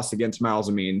potential loss against Miles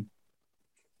Amin.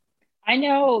 I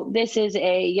know this is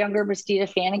a younger Bastida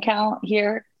fan account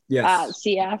here, yes.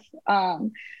 CF.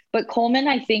 But Coleman,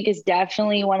 I think, is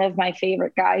definitely one of my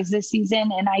favorite guys this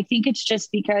season. And I think it's just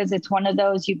because it's one of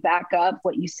those you back up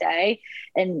what you say.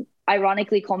 And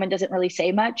ironically, Coleman doesn't really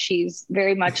say much. He's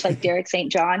very much like Derek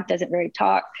St. John, doesn't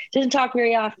talk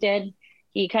very often.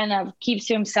 He kind of keeps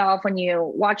to himself. When you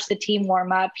watch the team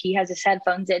warm up, he has his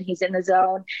headphones in, he's in the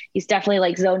zone. He's definitely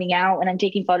like zoning out. When I'm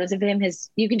taking photos of him,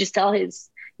 you can just tell his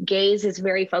gaze is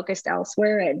very focused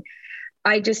elsewhere. And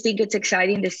I just think it's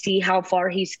exciting to see how far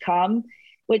he's come,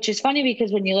 which is funny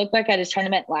because when you look back at his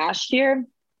tournament last year,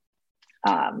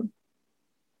 was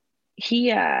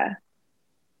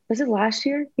it last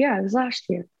year? Yeah, it was last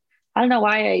year. I don't know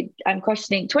why I'm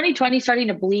questioning 2020 starting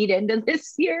to bleed into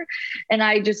this year. And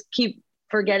I just keep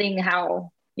forgetting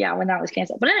when that was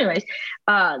canceled. But anyways,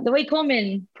 the way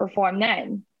Coleman performed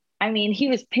then, I mean, he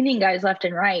was pinning guys left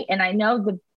and right. And I know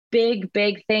the big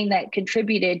thing that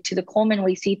contributed to the Coleman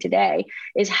we see today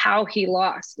is how he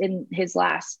lost in his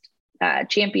last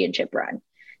championship run.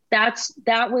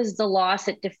 That was the loss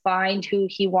that defined who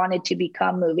he wanted to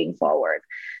become moving forward.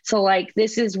 So like,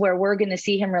 this is where we're going to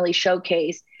see him really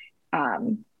showcase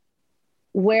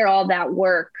where all that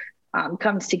work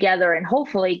comes together and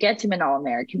hopefully gets him an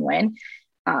All-American win.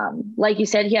 Like you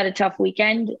said, he had a tough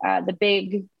weekend.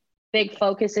 The big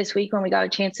focus this week when we got a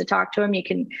chance to talk to him, you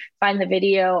can find the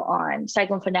video on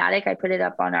Cyclone Fanatic. I put it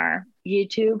up on our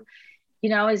YouTube,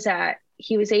 is that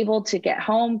he was able to get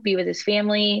home, be with his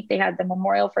family. They had the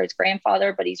memorial for his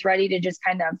grandfather, but he's ready to just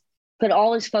kind of put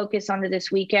all his focus onto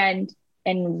this weekend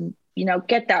and,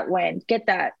 get that win, get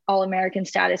that All-American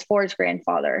status for his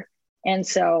grandfather. And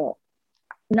so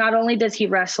not only does he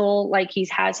wrestle like he's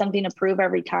had something to prove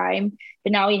every time,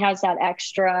 but now he has that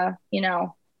extra,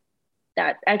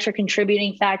 that extra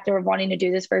contributing factor of wanting to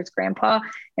do this for his grandpa.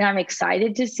 And I'm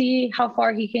excited to see how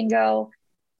far he can go.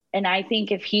 And I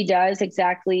think if he does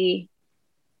exactly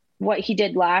what he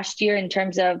did last year in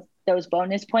terms of those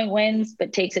bonus point wins,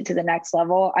 but takes it to the next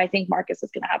level, I think Marcus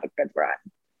is going to have a good run.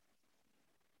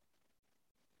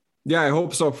 Yeah, I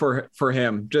hope so for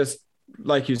him. Just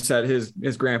like you said,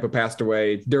 his grandpa passed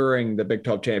away during the Big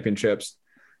 12 championships.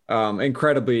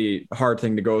 Incredibly hard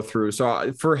thing to go through.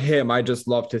 So for him, I just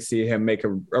love to see him make a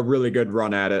really good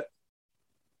run at it.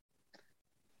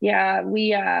 Yeah,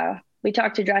 we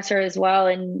talked to Dresser as well,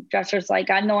 and Dresser's like,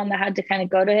 I'm the one that had to kind of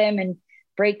go to him and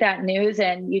break that news.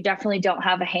 And you definitely don't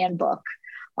have a handbook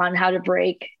on how to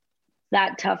break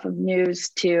that tough of news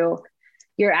to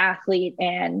your athlete.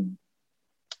 And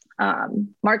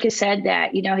Marcus said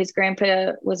that, his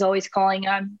grandpa was always calling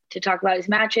him to talk about his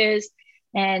matches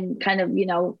and kind of,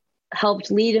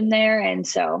 helped lead him there. And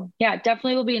so, yeah,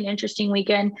 definitely will be an interesting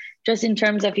weekend just in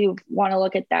terms of, if you want to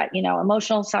look at that,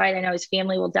 emotional side. I know his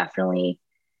family will definitely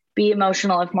be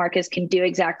emotional if Marcus can do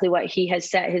exactly what he has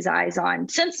set his eyes on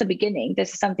since the beginning.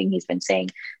 This is something he's been saying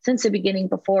since the beginning,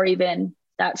 before even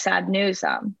that sad news.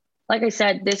 Like I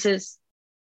said, this is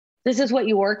what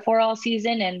you work for all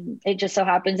season. And it just so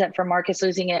happens that for Marcus,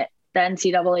 losing it, the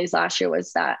NCAAs last year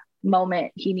was that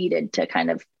moment he needed to kind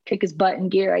of kick his butt in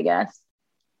gear, I guess.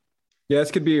 Yeah,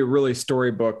 this could be a really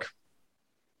storybook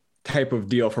type of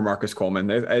deal for Marcus Coleman.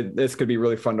 This could be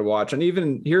really fun to watch. And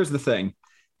even here's the thing,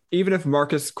 even if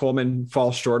Marcus Coleman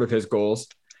falls short of his goals,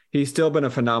 he's still been a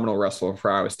phenomenal wrestler for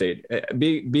Iowa State.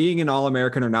 Being an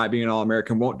All-American or not being an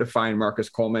All-American won't define Marcus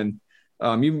Coleman.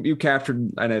 You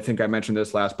captured, and I think I mentioned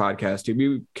this last podcast,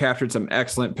 you captured some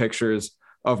excellent pictures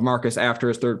of Marcus after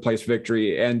his third place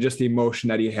victory and just the emotion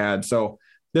that he had. So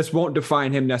this won't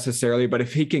define him necessarily, but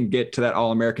if he can get to that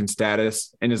All-American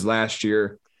status in his last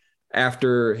year,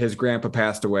 after his grandpa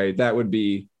passed away. That would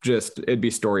be it'd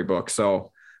be storybook.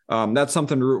 So that's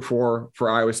something to root for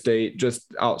Iowa State,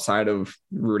 just outside of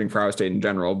rooting for Iowa State in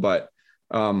general. But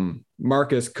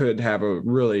Marcus could have a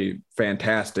really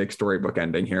fantastic storybook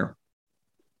ending here.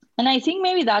 And I think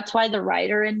maybe that's why the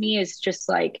writer in me is just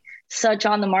like such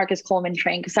on the Marcus Coleman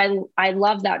train, because I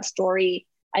love that story.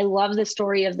 I love the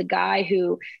story of the guy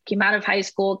who came out of high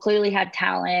school, clearly had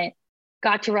talent,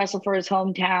 got to wrestle for his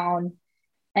hometown,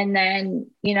 and then,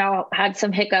 you know, had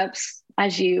some hiccups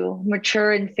as you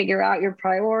mature and figure out your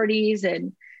priorities,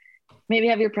 and maybe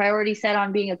have your priority set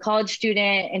on being a college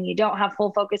student, and you don't have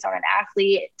full focus on an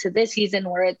athlete, to this season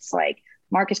where it's like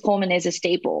Marcus Coleman is a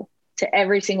staple to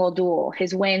every single duel.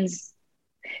 His wins,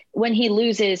 when he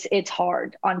loses, it's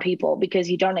hard on people because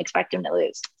you don't expect him to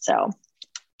lose. So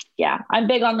yeah, I'm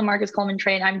big on the Marcus Coleman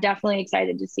train. I'm definitely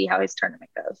excited to see how his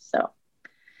tournament goes. So,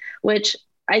 which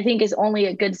I think is only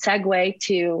a good segue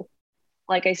to,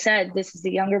 like I said, this is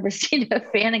the Younger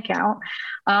Bastida fan account.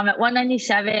 At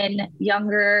 197,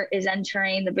 Younger is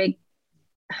entering the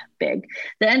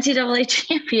NCAA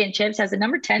championships as a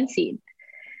number 10 seed.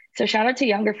 So shout out to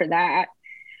Younger for that.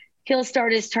 He'll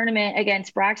start his tournament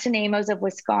against Braxton Amos of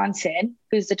Wisconsin,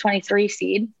 who's the 23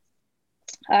 seed.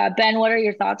 Ben, what are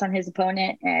your thoughts on his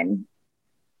opponent and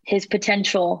his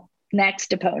potential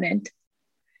next opponent?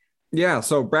 Yeah,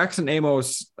 so Braxton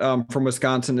Amos from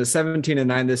Wisconsin is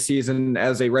 17-9 this season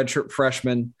as a redshirt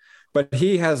freshman, but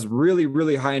he has really,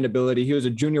 really high in ability. He was a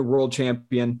junior world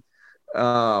champion.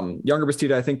 Younger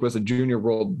Bastida, I think, was a junior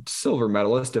world silver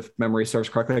medalist, if memory serves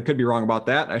correctly. I could be wrong about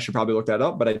that. I should probably look that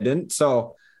up, but I didn't.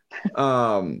 So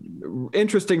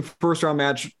interesting first round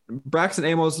match. Braxton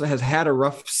Amos has had a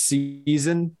rough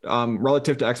season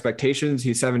relative to expectations.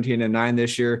 He's 17-9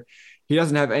 this year. He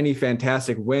doesn't have any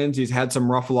fantastic wins. He's had some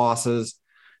rough losses.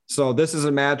 So this is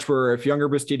a match where if Younger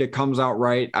Bastida comes out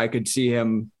right, I could see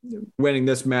him winning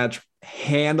this match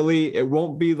handily. It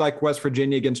won't be like West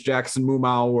Virginia against Jackson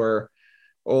Mumau, where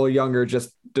old Younger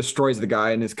just destroys the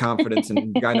guy in his confidence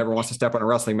and the guy never wants to step on a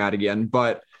wrestling mat again.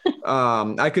 But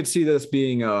I could see this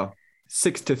being a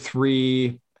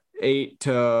 6-3,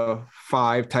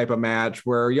 8-5 type of match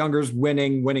where Younger's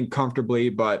winning comfortably,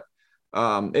 but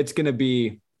it's going to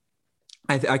be,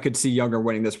 I could see Younger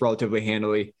winning this relatively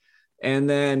handily. And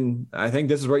then I think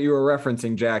this is what you were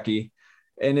referencing, Jackie.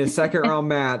 In his second round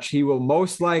match, he will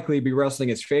most likely be wrestling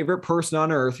his favorite person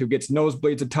on earth who gets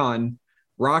nosebleeds a ton,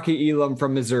 Rocky Elam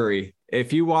from Missouri.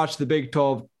 If you watch the Big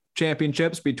 12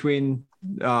 championships between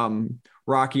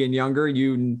Rocky and Younger,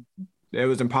 it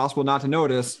was impossible not to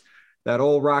notice that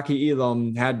old Rocky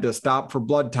Elam had to stop for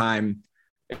blood time.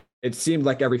 It seemed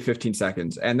like every 15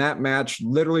 seconds. And that match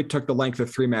literally took the length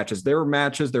of 3 matches. There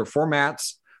were 4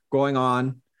 mats going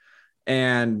on.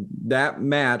 And that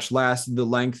match lasted the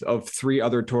length of 3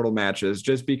 other total matches,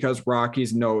 just because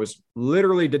Rocky's nose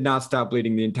literally did not stop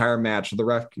bleeding the entire match. The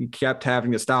ref kept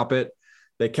having to stop it.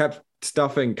 They kept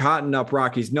stuffing cotton up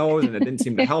Rocky's nose, and it didn't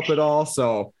seem to help at all.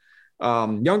 So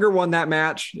Younger won that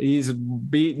match. He's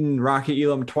beaten Rocky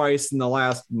Elam twice in the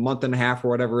last month and a half or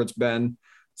whatever it's been.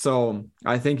 So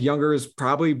I think Younger is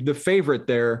probably the favorite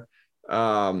there.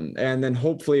 And then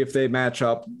hopefully if they match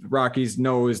up, Rocky's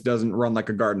nose doesn't run like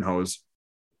a garden hose.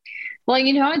 Well,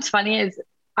 you know, what's funny is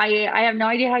I have no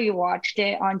idea how you watched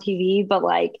it on TV, but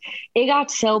like it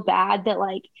got so bad that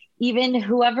like even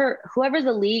whoever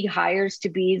the league hires to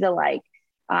be the like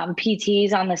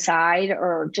PTs on the side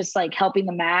or just like helping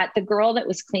the mat, the girl that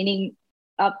was cleaning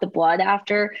up the blood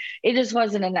after, it just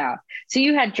wasn't enough. So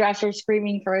you had Dresser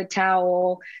screaming for a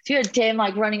towel. So you had Tim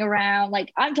like running around.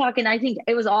 Like I'm talking, I think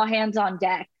it was all hands on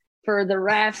deck for the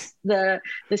refs, the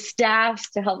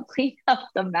staffs to help clean up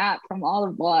the mat from all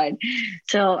the blood.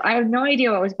 So I have no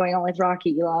idea what was going on with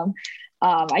Rocky Elam.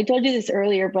 I told you this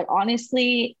earlier, but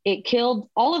honestly, it killed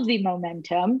all of the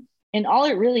momentum. And all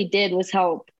it really did was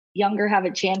help Younger have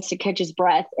a chance to catch his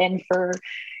breath and for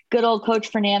good old Coach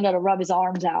Fernando to rub his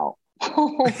arms out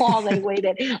while they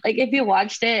waited. Like if you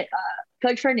watched it,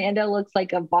 Coach Fernando looks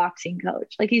like a boxing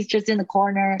coach. Like he's just in the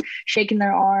corner, shaking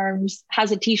their arms,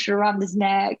 has a t-shirt around his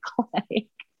neck. Like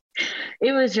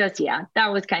it was just, yeah,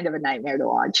 that was kind of a nightmare to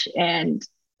watch. And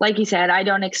like you said, I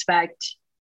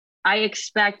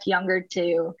expect Younger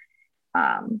to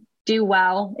do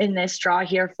well in this draw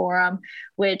here for him,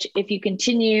 which if you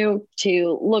continue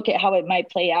to look at how it might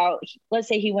play out, let's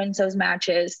say he wins those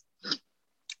matches,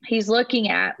 he's looking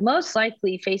at most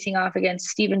likely facing off against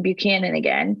Stephen Buchanan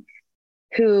again,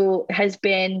 who has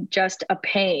been just a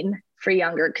pain for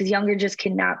Younger because Younger just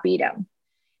cannot beat him.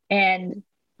 And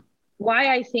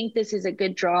why I think this is a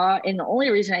good draw, and the only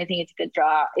reason I think it's a good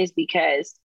draw is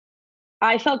because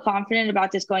I felt confident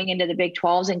about this going into the Big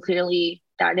 12s, and clearly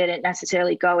that didn't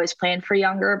necessarily go as planned for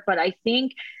Younger. But I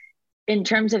think in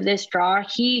terms of this draw,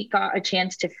 he got a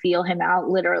chance to feel him out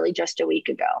literally just a week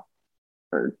ago,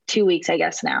 or 2 weeks, I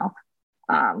guess now.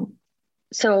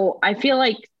 So I feel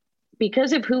like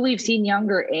because of who we've seen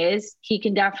Younger is, he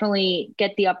can definitely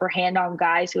get the upper hand on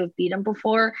guys who have beat him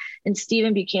before. And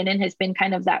Stephen Buchanan has been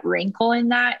kind of that wrinkle in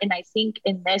that. And I think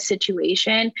in this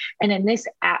situation and in this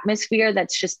atmosphere,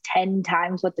 that's just 10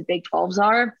 times what the Big 12s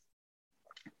are.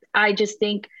 I just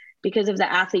think because of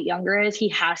the athlete Younger is, he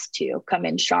has to come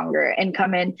in stronger and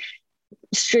come in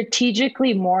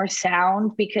strategically more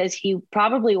sound, because he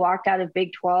probably walked out of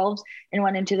Big 12s and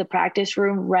went into the practice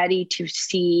room ready to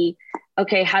see,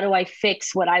 okay, how do I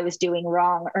fix what I was doing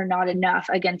wrong or not enough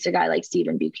against a guy like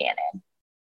Stephen Buchanan?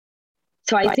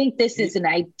 So I think this is an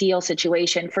ideal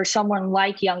situation for someone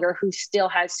like Younger who still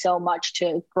has so much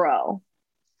to grow.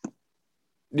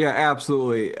 Yeah,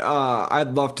 absolutely.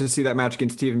 I'd love to see that match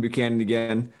against Stephen Buchanan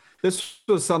again. This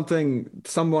was something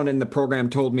someone in the program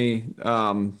told me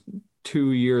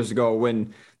 2 years ago,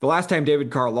 when the last time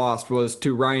David Carr lost was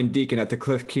to Ryan Deacon at the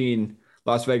Cliff Keen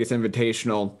Las Vegas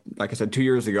Invitational. Like I said, 2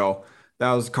 years ago,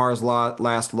 that was Carr's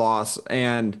last loss.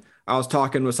 And I was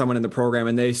talking with someone in the program,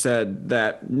 and they said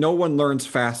that no one learns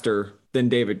faster than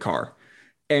David Carr.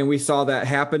 And we saw that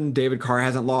happen. David Carr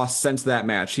hasn't lost since that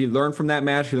match. He learned from that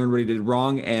match. He learned what he did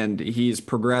wrong, and he's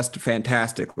progressed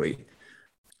fantastically.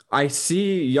 I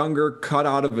see Younger cut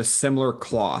out of a similar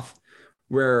cloth,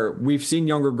 where we've seen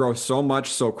Younger grow so much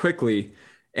so quickly,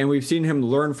 and we've seen him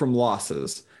learn from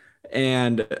losses.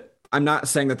 And I'm not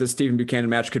saying that the Stephen Buchanan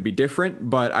match could be different,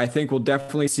 but I think we'll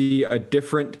definitely see a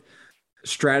different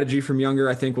strategy from Younger.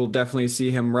 I think we'll definitely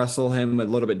see him wrestle him a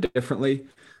little bit differently.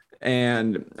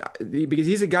 And because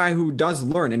he's a guy who does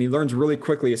learn, and he learns really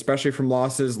quickly, especially from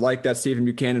losses like that Stephen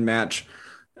Buchanan match.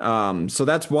 So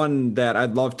that's one that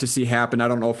I'd love to see happen. I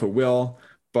don't know if it will,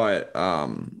 but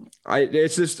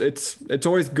it's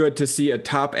always good to see a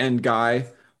top end guy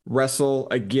wrestle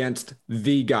against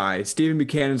the guy. Stephen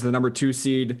Buchanan's the number 2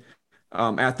 seed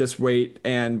at this weight,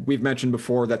 and we've mentioned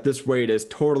before that this weight is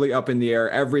totally up in the air.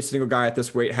 Every single guy at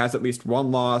this weight has at least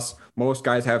one loss. Most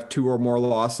guys have 2 or more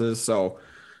losses. So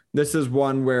this is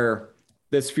one where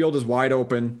this field is wide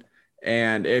open,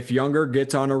 and if Younger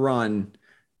gets on a run,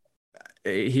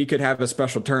 he could have a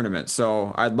special tournament.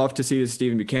 So I'd love to see the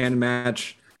Stephen Buchanan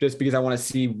match, just because I want to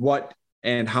see what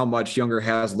and how much Younger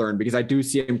has learned, because I do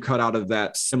see him cut out of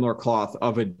that similar cloth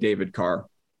of a David Carr.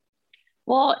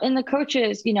 Well, and the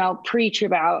coaches, preach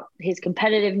about his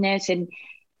competitiveness and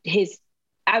his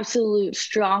absolute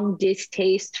strong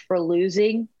distaste for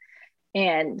losing.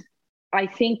 And I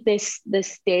think the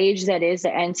stage that is the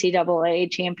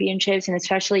NCAA championships, and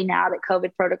especially now that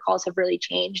COVID protocols have really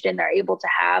changed and they're able to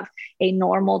have a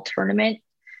normal tournament,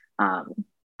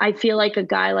 I feel like a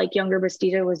guy like Younger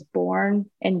Bastida was born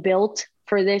and built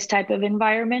for this type of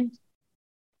environment.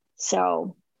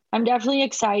 So I'm definitely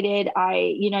excited.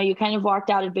 You kind of walked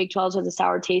out of Big 12s with a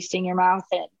sour taste in your mouth,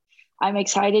 and I'm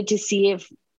excited to see if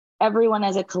everyone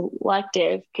as a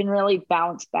collective can really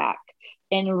bounce back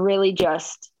and really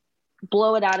just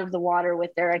blow it out of the water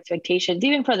with their expectations,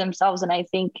 even for themselves. And I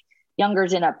think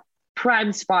Younger's in a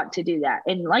prime spot to do that.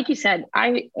 And like you said,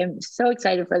 I am so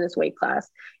excited for this weight class.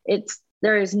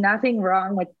 There is nothing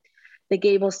wrong with the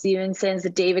Gable Stevensons, the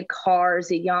David Carrs,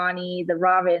 the Yanni, the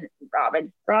Robin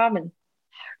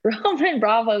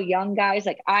Bravo young guys.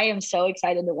 Like, I am so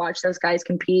excited to watch those guys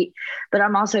compete, but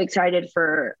I'm also excited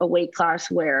for a weight class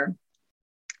where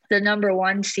the number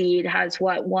 1 seed has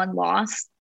one loss.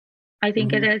 I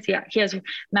think it is. Yeah.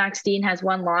 Max Dean has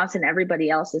 1 loss, and everybody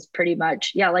else is pretty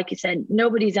much, like you said,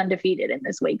 nobody's undefeated in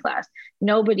this weight class.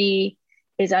 Nobody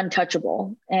is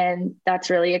untouchable. And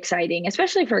that's really exciting,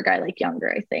 especially for a guy like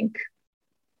Younger, I think.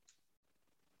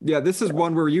 Yeah. This is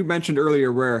one where you mentioned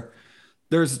earlier where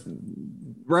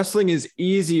wrestling is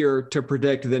easier to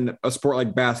predict than a sport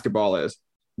like basketball is.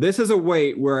 This is a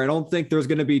weight where I don't think there's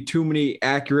going to be too many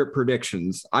accurate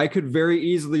predictions. I could very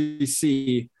easily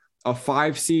see a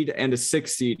 5 seed and a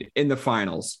 6 seed in the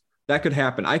finals. That could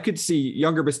happen. I could see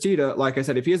Younger Bastida, like I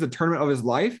said, if he has a tournament of his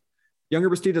life, Younger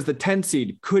Bastida as the 10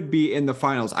 seed could be in the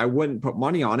finals. I wouldn't put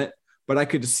money on it, but I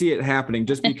could see it happening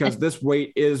just because this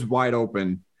weight is wide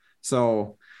open.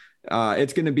 So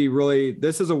it's going to be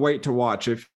this is a weight to watch.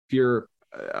 If you're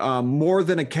more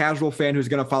than a casual fan who's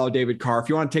going to follow David Carr, if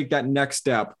you want to take that next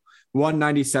step,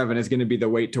 197 is going to be the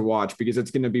weight to watch, because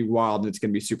it's going to be wild and it's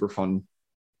going to be super fun.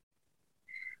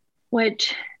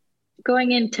 Which,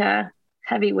 going into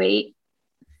heavyweight,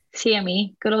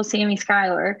 good old Sammy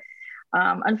Schuyler.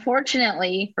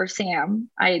 Unfortunately for Sam,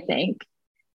 I think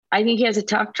he has a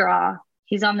tough draw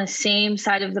He's on the same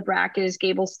side of the bracket as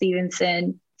Gable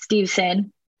Stevenson. I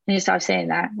need to stop saying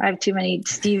that. I have too many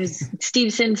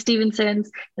Stevensons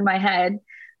in my head.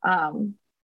 And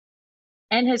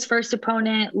his first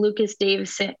opponent, Lucas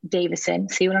Davison,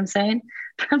 see what I'm saying?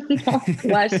 From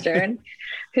Northwestern,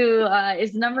 who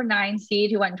is the number 9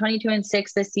 seed, who went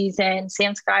 22-6 this season.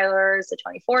 Sam Schuyler is the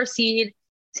 24 seed.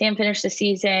 Sam finished the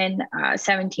season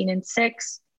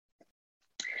 17-6.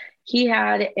 He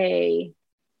had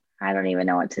I don't even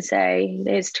know what to say.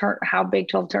 How Big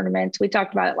 12 tournaments. We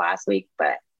talked about it last week,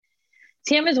 but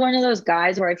Sam is one of those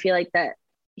guys where I feel like that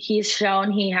he's shown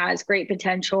he has great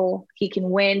potential. He can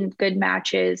win good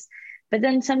matches, but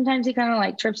then sometimes he kind of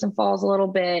like trips and falls a little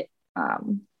bit.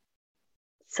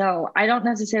 So I don't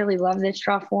necessarily love this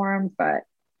draw for him, but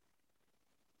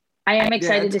I am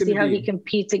excited to see how he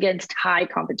competes against high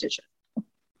competition.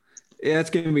 Yeah,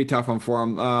 it's going to be a tough one for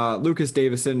him. Lucas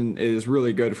Davison is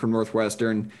really good from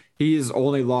Northwestern. He's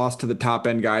only lost to the top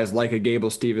end guys like a Gable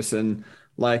Stevenson,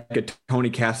 like a Tony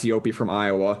Cassiope from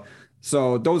Iowa.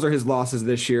 So those are his losses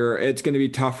this year. It's going to be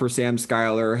tough for Sam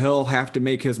Schuyler. He'll have to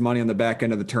make his money on the back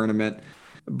end of the tournament.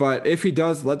 But if he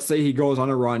does, let's say he goes on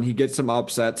a run, he gets some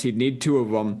upsets, he'd need 2 of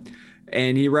them,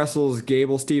 and he wrestles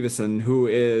Gable Stevenson, who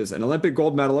is an Olympic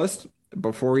gold medalist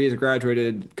before he has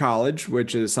graduated college,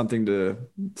 which is something to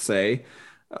say.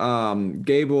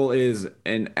 Gable is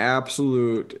an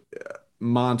absolute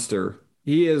monster.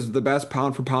 He is the best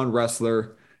pound for pound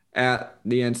wrestler at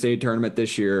the NCAA tournament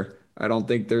this year. I don't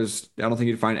think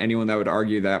you'd find anyone that would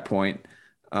argue that point.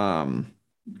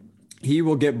 He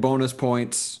will get bonus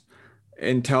points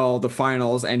until the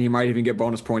finals, and he might even get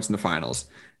bonus points in the finals.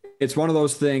 It's one of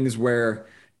those things where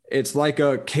it's like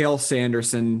a Cale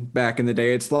Sanderson back in the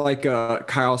day. It's like a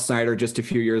Kyle Snyder just a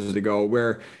few years ago,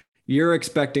 where you're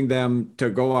expecting them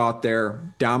to go out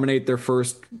there, dominate their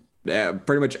first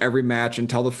pretty much every match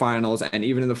until the finals. And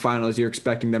even in the finals, you're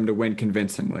expecting them to win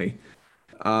convincingly.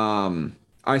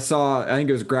 I think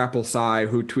it was Grapple Sai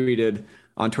who tweeted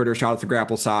on Twitter, shout out to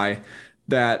Grapple Sai,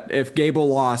 that if Gable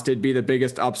lost, it'd be the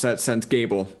biggest upset since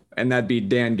Gable. And that'd be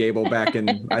Dan Gable back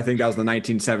in, I think that was the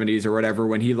 1970s or whatever,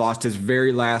 when he lost his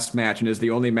very last match, and is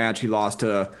the only match he lost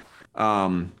to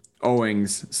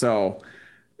Owings. So,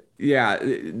 yeah,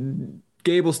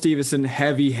 Gable Stevenson,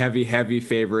 heavy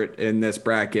favorite in this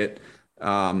bracket.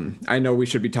 I know we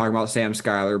should be talking about Sam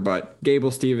Schuyler, but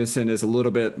Gable Stevenson is a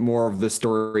little bit more of the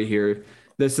story here.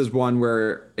 This is one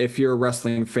where if you're a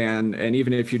wrestling fan, and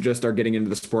even if you just are getting into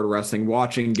the sport of wrestling,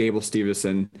 watching Gable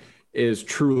Stevenson is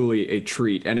truly a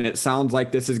treat. And it sounds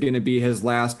like this is going to be his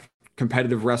last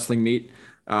competitive wrestling meet.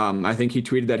 I think he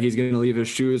tweeted that he's going to leave his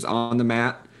shoes on the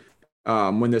mat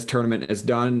when this tournament is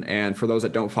done. And for those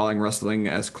that don't follow wrestling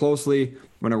as closely,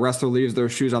 when a wrestler leaves their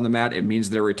shoes on the mat, it means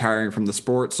they're retiring from the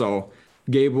sport. So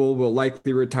Gable will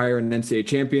likely retire an NCAA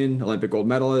champion, Olympic gold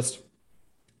medalist,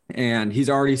 and he's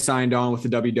already signed on with the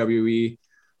WWE.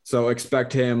 So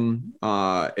expect him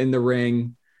in the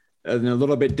ring in a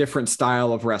little bit different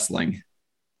style of wrestling.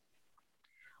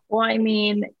 Well, I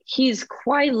mean, he's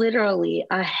quite literally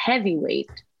a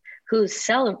heavyweight who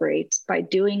celebrates by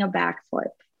doing a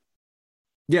backflip.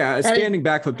 Yeah, a standing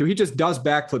backflip too. He just does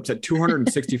backflips at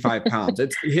 265 pounds.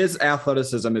 His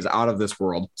athleticism is out of this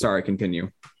world. Sorry, continue.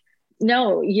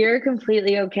 No, you're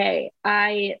completely okay.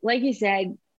 Like you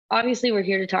said, obviously we're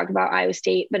here to talk about Iowa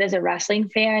State, but as a wrestling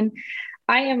fan,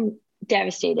 I am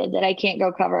devastated that I can't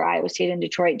go cover Iowa State in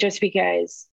Detroit just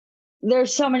because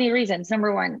there's so many reasons.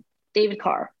 Number one, David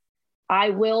Carr. I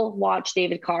will watch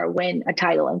David Carr win a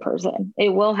title in person. It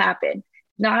will happen.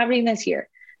 Not happening this year,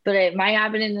 but it might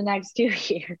happen in the next 2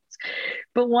 years.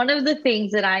 But one of the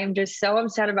things that I am just so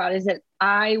upset about is that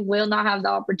I will not have the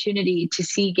opportunity to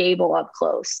see Gable up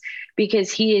close,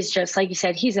 because he is just, like you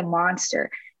said, he's a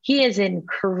monster. He is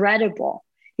incredible.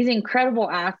 He's an incredible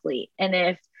athlete.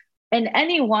 And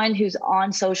anyone who's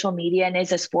on social media and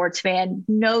is a sports fan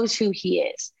knows who he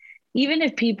is. Even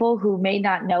if people who may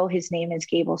not know his name is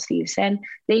Gable Stevenson,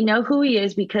 they know who he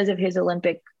is because of his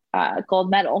Olympic gold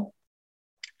medal.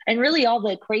 And really all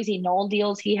the crazy Knoll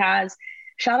deals he has.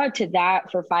 Shout out to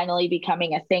that for finally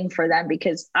becoming a thing for them,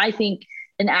 because I think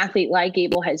an athlete like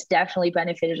Gable has definitely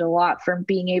benefited a lot from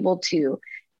being able to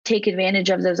take advantage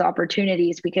of those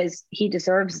opportunities because he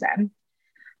deserves them.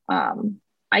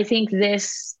 I think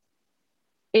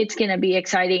it's going to be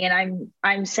exciting, and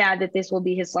I'm sad that this will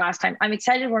be his last time. I'm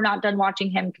excited we're not done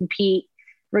watching him compete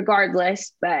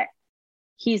regardless, but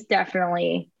he's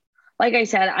definitely, like I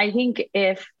said, I think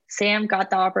if Sam got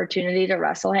the opportunity to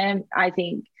wrestle him, I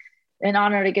think an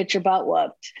honor to get your butt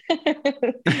whooped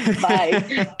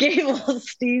by Gable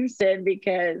Stevenson,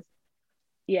 because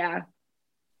yeah.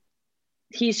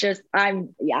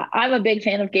 I'm a big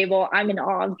fan of Gable. I'm in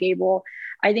awe of Gable.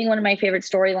 I think one of my favorite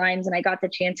storylines, and I got the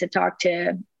chance to talk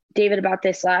to David about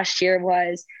this last year,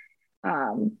 was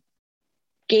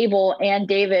Gable and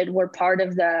David were part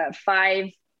of the 5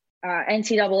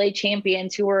 NCAA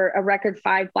champions who were a record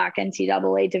 5 Black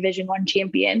NCAA Division I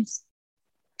champions,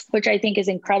 which I think is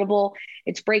incredible.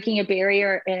 It's breaking a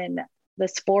barrier in the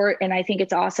sport. And I think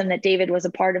it's awesome that David was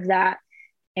a part of that.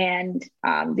 And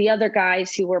the other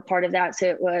guys who were part of that, so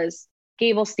it was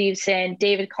Gable Steveson,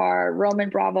 David Carr, Roman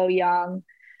Bravo Young,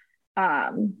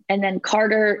 and then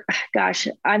Carter. Gosh,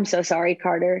 I'm so sorry,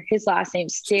 Carter. His last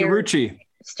name's Starucci.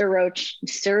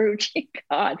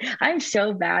 God, I'm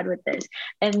so bad with this.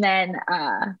 And then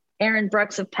Aaron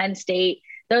Brooks of Penn State.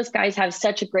 Those guys have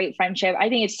such a great friendship. I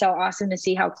think it's so awesome to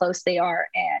see how close they are,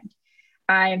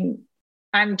 and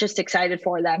I'm just excited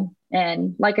for them.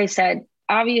 And like I said,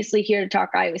 obviously here to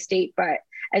talk Iowa State, but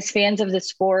as fans of the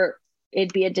sport,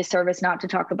 it'd be a disservice not to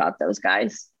talk about those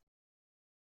guys.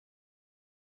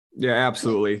 Yeah,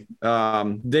 absolutely.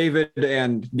 David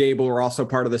and Gable were also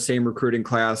part of the same recruiting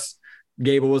class.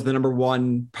 Gable was the number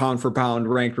 1 pound for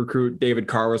pound ranked recruit. David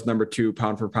Carr was number 2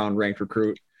 pound for pound ranked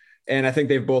recruit. And I think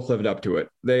they've both lived up to it.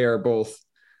 They are both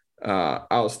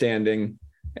outstanding.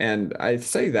 And I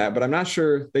say that, but I'm not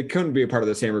sure they couldn't be a part of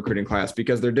the same recruiting class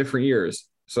because they're different years.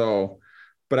 So,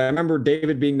 but I remember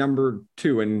David being number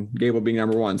 2 and Gable being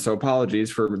number 1. So apologies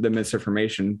for the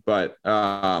misinformation, but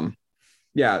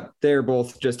yeah, they're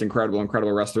both just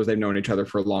incredible wrestlers. They've known each other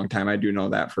for a long time. I do know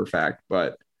that for a fact,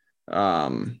 but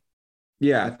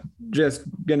yeah, just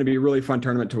going to be a really fun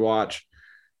tournament to watch.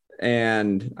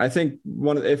 And I think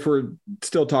if we're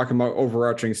still talking about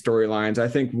overarching storylines, I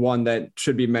think one that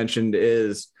should be mentioned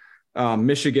is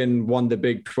Michigan won the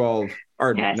Big 12,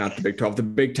 or yes. Not the Big 12, the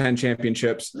Big 10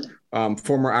 championships.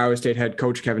 Former Iowa State head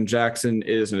coach Kevin Jackson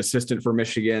is an assistant for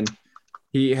Michigan.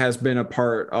 He has been a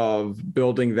part of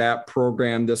building that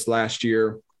program this last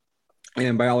year.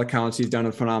 And by all accounts, he's done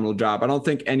a phenomenal job. I don't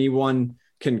think anyone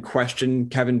can question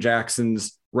Kevin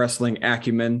Jackson's wrestling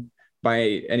acumen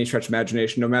by any stretch of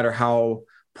imagination, no matter how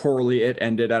poorly it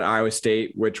ended at Iowa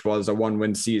State, which was a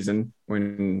 1-win season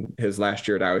when his last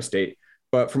year at Iowa State.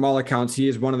 But from all accounts, he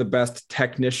is one of the best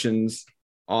technicians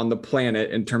on the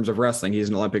planet in terms of wrestling. He's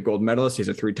an Olympic gold medalist. He's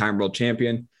a 3-time world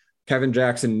champion. Kevin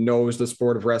Jackson knows the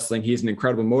sport of wrestling. He's an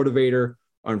incredible motivator.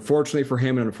 Unfortunately for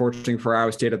him and unfortunately for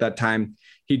Iowa State at that time,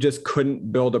 he just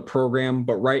couldn't build a program.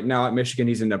 But right now at Michigan,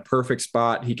 he's in a perfect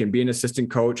spot. He can be an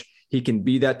assistant coach. He can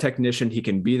be that technician. He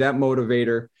can be that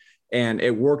motivator. And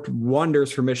it worked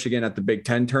wonders for Michigan at the Big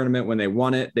Ten tournament. When they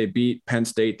won it, they beat Penn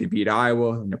State, they beat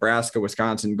Iowa, Nebraska,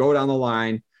 Wisconsin, go down the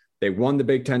line. They won the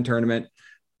Big Ten tournament.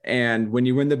 And when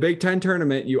you win the Big Ten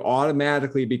tournament, you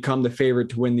automatically become the favorite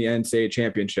to win the NCAA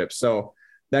championship. So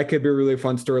that could be a really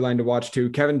fun storyline to watch too.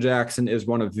 Kevin Jackson is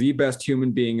one of the best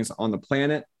human beings on the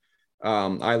planet.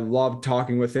 I love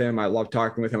talking with him. I love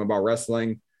talking with him about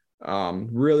wrestling.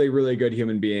 Really, really good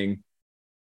human being.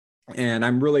 And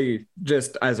I'm really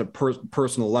just as a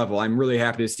personal level, I'm really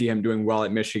happy to see him doing well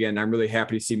at Michigan. I'm really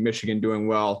happy to see Michigan doing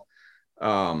well.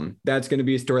 That's going to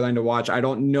be a storyline to watch. I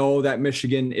don't know that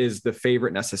Michigan is the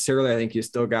favorite necessarily. I think you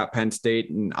still got Penn State,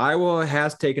 and Iowa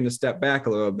has taken a step back a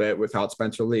little bit without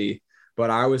Spencer Lee, but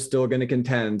Iowa's still going to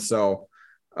contend. So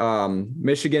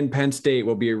Michigan, Penn State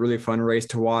will be a really fun race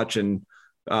to watch. And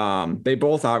they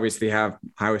both obviously have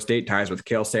Iowa State ties with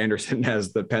Cale Sanderson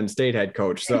as the Penn State head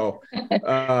coach. So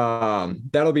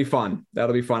that'll be fun.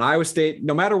 That'll be fun. Iowa State,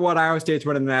 no matter what, Iowa State's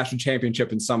winning the national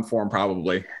championship in some form,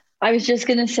 probably. I was just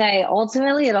going to say,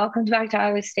 ultimately, it all comes back to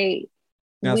Iowa State.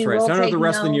 That's right. Center of the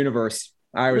wrestling universe,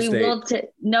 Iowa State.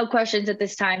 No questions at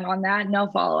this time on that. No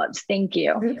follow-ups. Thank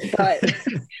you. But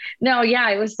no,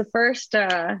 yeah, it was the first.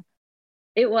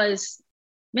 It was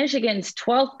Michigan's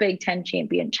 12th Big Ten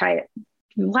champion title.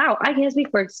 Wow, I can't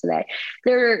speak words today.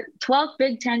 Their 12th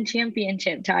Big Ten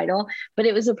championship title, but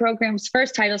it was the program's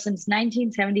first title since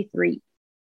 1973.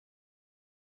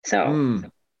 So,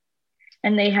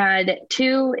 and they had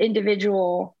 2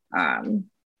 individual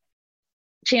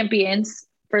champions.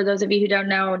 For those of you who don't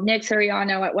know, Nick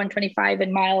Suriano at 125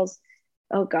 and Miles.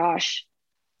 Oh gosh.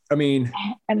 Amin.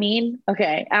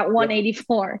 Okay. At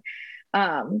 184.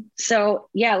 So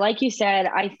yeah, like you said,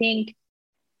 I think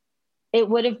it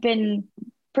would have been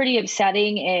pretty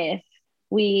upsetting if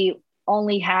we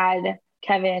only had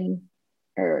Kevin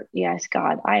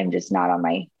I am just not on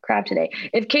my crap today.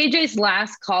 If KJ's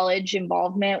last college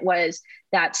involvement was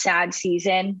that sad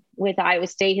season with Iowa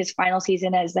State, his final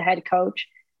season as the head coach,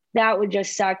 that would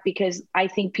just suck because I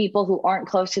think people who aren't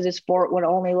close to the sport would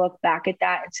only look back at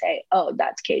that and say, oh,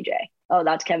 that's KJ. oh,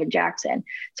 that's Kevin Jackson.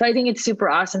 So I think it's super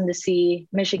awesome to see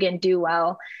Michigan do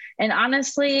well. And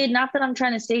honestly, not that I'm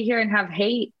trying to stay here and have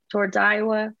hate towards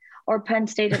Iowa or Penn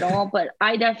State at all, but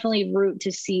I definitely root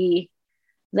to see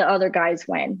the other guys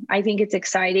win. I think it's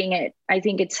exciting. I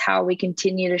think it's how we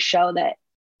continue to show that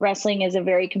wrestling is a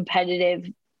very competitive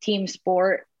team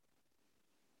sport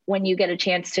when you get a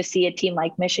chance to see a team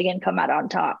like Michigan come out on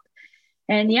top.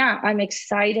 And yeah, I'm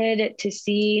excited to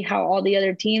see how all the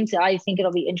other teams, I think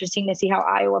it'll be interesting to see how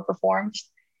Iowa performs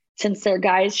since their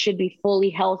guys should be fully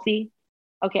healthy.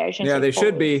 Okay. I shouldn't. Yeah, they fully.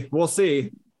 should be. We'll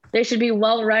see. They should be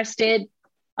well rested,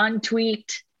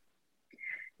 untweaked,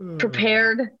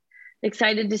 prepared.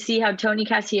 Excited to see how Tony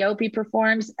Cassiope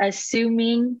performs,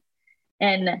 assuming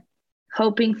and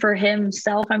hoping for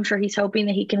himself. I'm sure he's hoping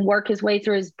that he can work his way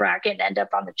through his bracket and end up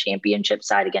on the championship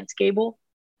side against Gable.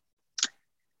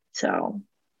 So,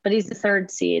 but he's the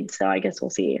 3rd seed, so I guess we'll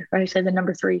see. Or I said the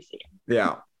number 3 seed.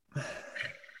 Yeah.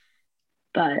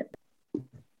 But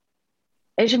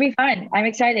it should be fun. I'm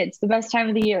excited. It's the best time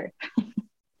of the year.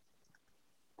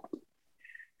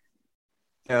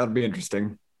 Yeah, it'll be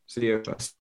interesting. See if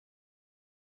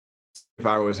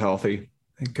I was healthy.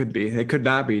 It could be. It could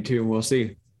not be too. We'll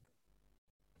see.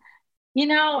 You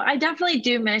know, I definitely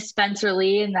do miss Spencer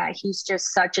Lee in that he's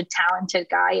just such a talented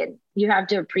guy, and you have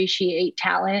to appreciate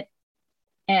talent.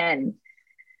 And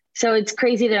so it's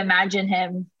crazy to imagine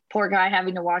him, poor guy,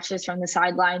 having to watch this from the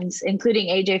sidelines, including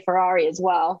AJ Ferrari as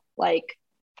well. Like,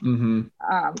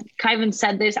 Kyvan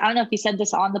said this. I don't know if he said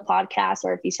this on the podcast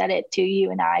or if he said it to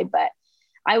you and I, but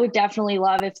I would definitely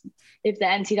love if the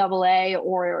NCAA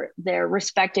or their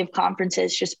respective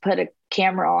conferences just put a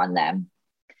camera on them,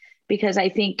 because I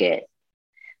think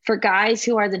for guys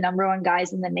who are the number 1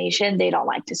 guys in the nation, they don't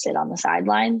like to sit on the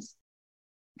sidelines.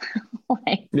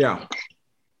 Yeah.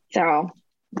 So,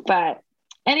 but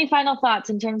any final thoughts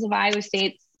in terms of Iowa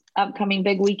State's upcoming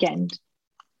big weekend?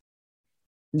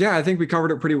 Yeah, I think we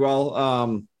covered it pretty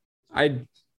well. I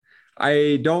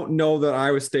don't know that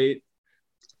Iowa State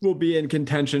will be in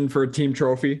contention for a team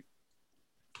trophy.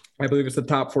 I believe it's the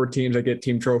top 4 teams that get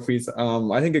team trophies.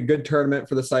 I think a good tournament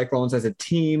for the Cyclones as a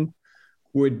team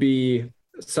would be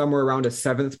somewhere around a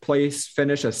 7th place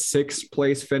finish, a 6th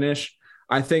place finish.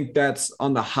 I think that's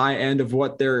on the high end of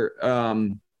what their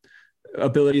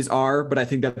abilities are, but I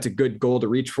think that's a good goal to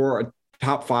reach for. A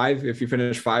top 5, if you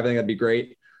finish 5, I think that'd be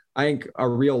great. I think a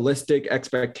realistic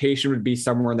expectation would be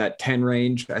somewhere in that 10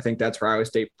 range. I think that's where Iowa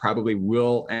State probably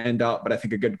will end up, but I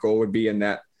think a good goal would be in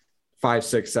that 5,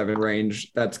 6, 7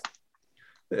 range.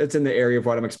 It's in the area of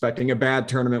what I'm expecting. A bad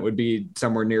tournament would be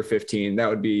somewhere near 15. That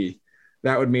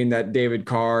would mean that David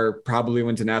Carr probably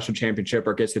wins a national championship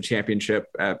or gets the championship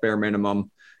at bare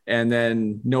minimum, and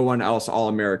then no one else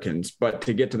All-Americans. But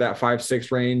to get to that 5,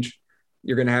 6 range,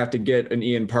 you're going to have to get an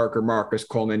Ian Parker, Marcus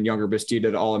Coleman, Younger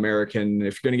Bastida to All-American.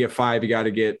 If you're going to get 5, you got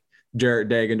to get Jarrett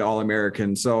Dagan to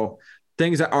All-American. So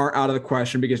things that aren't out of the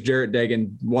question, because Jarrett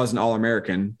Dagan was an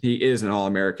All-American. He is an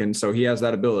All-American, so he has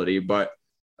that ability. But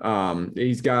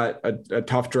he's got a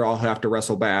tough draw he'll have to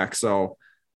wrestle back. So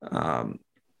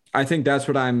I think that's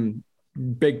what I'm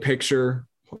big picture,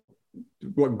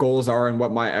 what goals are and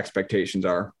what my expectations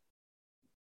are.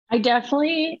 I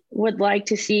definitely would like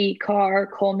to see Carr,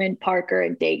 Coleman, Parker,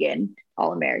 and Dagan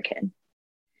All-American.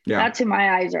 Yeah. That's who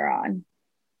my eyes are on.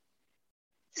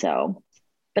 So,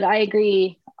 but I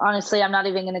agree. Honestly, I'm not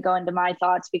even going to go into my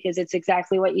thoughts because it's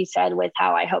exactly what you said with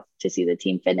how I hope to see the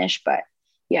team finish. But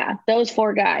yeah, those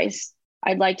 4 guys,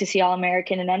 I'd like to see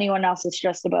All-American, and anyone else is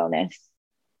just a bonus.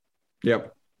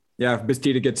 Yep. Yeah. If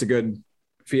Bastida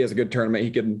if he has a good tournament,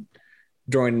 he could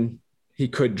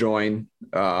join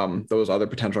those other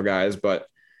potential guys. But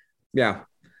yeah,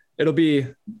 they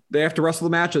have to wrestle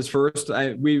the matches first.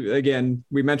 We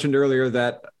mentioned earlier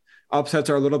that upsets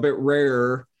are a little bit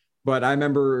rarer, but I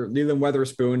remember Leland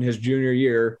Weatherspoon, his junior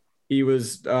year, he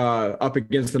was up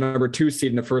against the number 2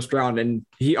 seed in the first round, and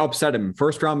he upset him.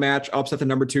 First round match, upset the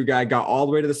number 2 guy, got all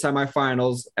the way to the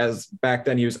semifinals, as back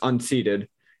then he was unseeded.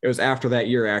 It was after that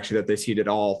year, actually, that they seeded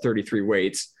all 33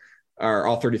 weights, or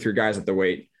all 33 guys at the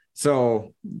weight.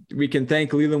 So we can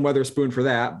thank Leland Weatherspoon for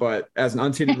that. But as an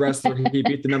unseeded wrestler, he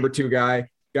beat the number 2 guy,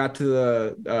 got to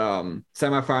the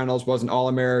semifinals, was an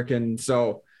All-American.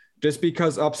 So just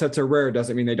because upsets are rare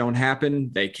doesn't mean they don't happen.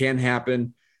 They can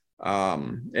happen.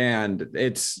 And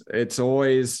it's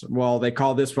always, well, they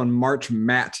call this one March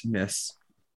Madness.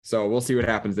 So we'll see what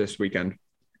happens this weekend.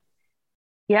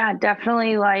 Yeah,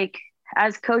 definitely. Like,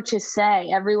 as coaches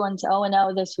say, everyone's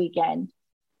 0-0 this weekend.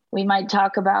 We might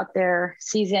talk about their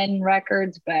season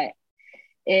records, but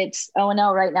it's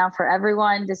 0-0 right now for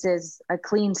everyone. This is a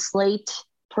clean slate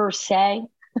per se.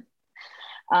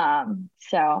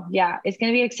 So yeah, it's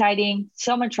going to be exciting.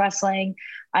 So much wrestling.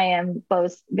 I am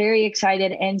both very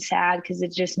excited and sad because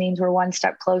it just means we're one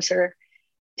step closer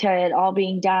to it all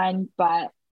being done.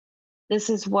 But this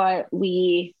is what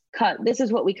we this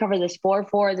is what we cover the sport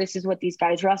for. This is what these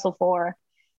guys wrestle for.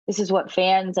 This is what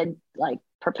fans and like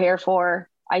prepare for.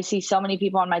 I see so many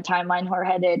people on my timeline who are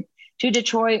headed to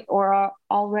Detroit or are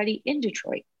already in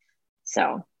Detroit.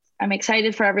 So I'm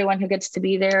excited for everyone who gets to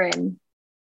be there, and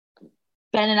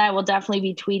Ben and I will definitely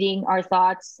be tweeting our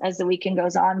thoughts as the weekend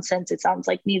goes on, since it sounds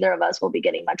like neither of us will be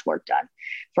getting much work done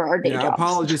for our day jobs.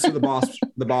 Apologies to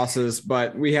the bosses,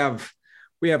 but we have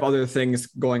other things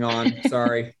going on.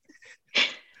 Sorry.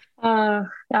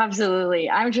 Absolutely.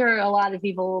 I'm sure a lot of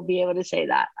people will be able to say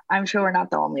that. I'm sure we're not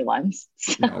the only ones.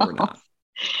 So, no, we're not.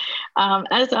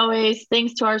 As always,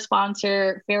 thanks to our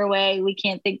sponsor, Fairway. We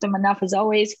can't thank them enough, as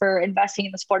always, for investing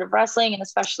in the sport of wrestling, and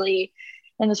especially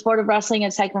in the sport of wrestling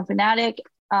at Cyclone Fanatic.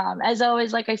 As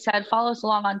always, like I said, follow us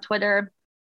along on Twitter.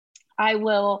 I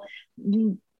will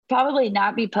probably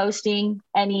not be posting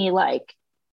any like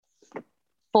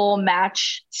full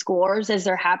match scores as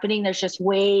they're happening. There's just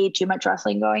way too much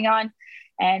wrestling going on.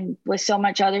 And with so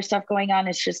much other stuff going on,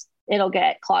 it'll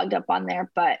get clogged up on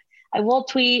there. But I will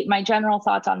tweet my general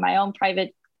thoughts on my own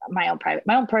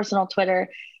personal Twitter.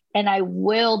 And I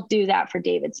will do that for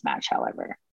David's match,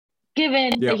 however,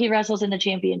 given that he wrestles in the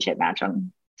championship match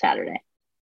on Saturday.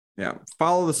 Yeah.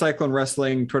 Follow the Cyclone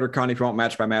Wrestling Twitter account if you want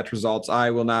match by match results.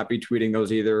 I will not be tweeting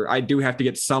those either. I do have to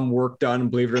get some work done,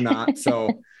 believe it or not.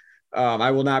 So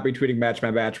I will not be tweeting match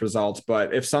by match results,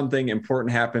 but if something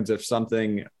important happens, if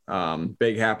something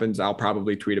big happens, I'll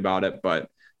probably tweet about it. But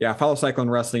yeah, follow Cyclone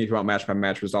Wrestling if you want match by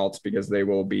match results, because they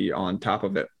will be on top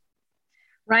of it.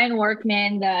 Ryan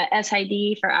Workman, the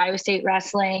SID for Iowa State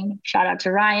Wrestling. Shout out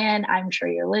to Ryan. I'm sure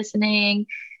you're listening.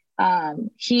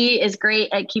 He is great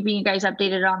at keeping you guys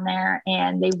updated on there,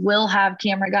 and they will have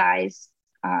camera guys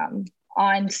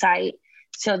on site.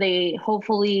 So they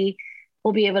hopefully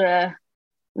will be able to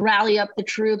rally up the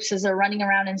troops as they're running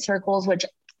around in circles, which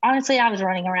honestly, I was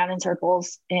running around in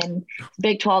circles in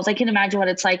Big 12s. I can imagine what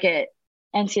it's like at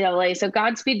NCAA. So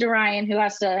Godspeed to Ryan, who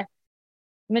has to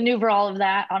maneuver all of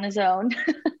that on his own.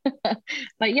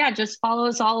 But yeah, just follow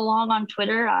us all along on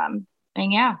Twitter. And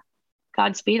yeah,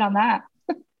 Godspeed on that.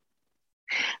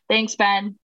 Thanks, Ben.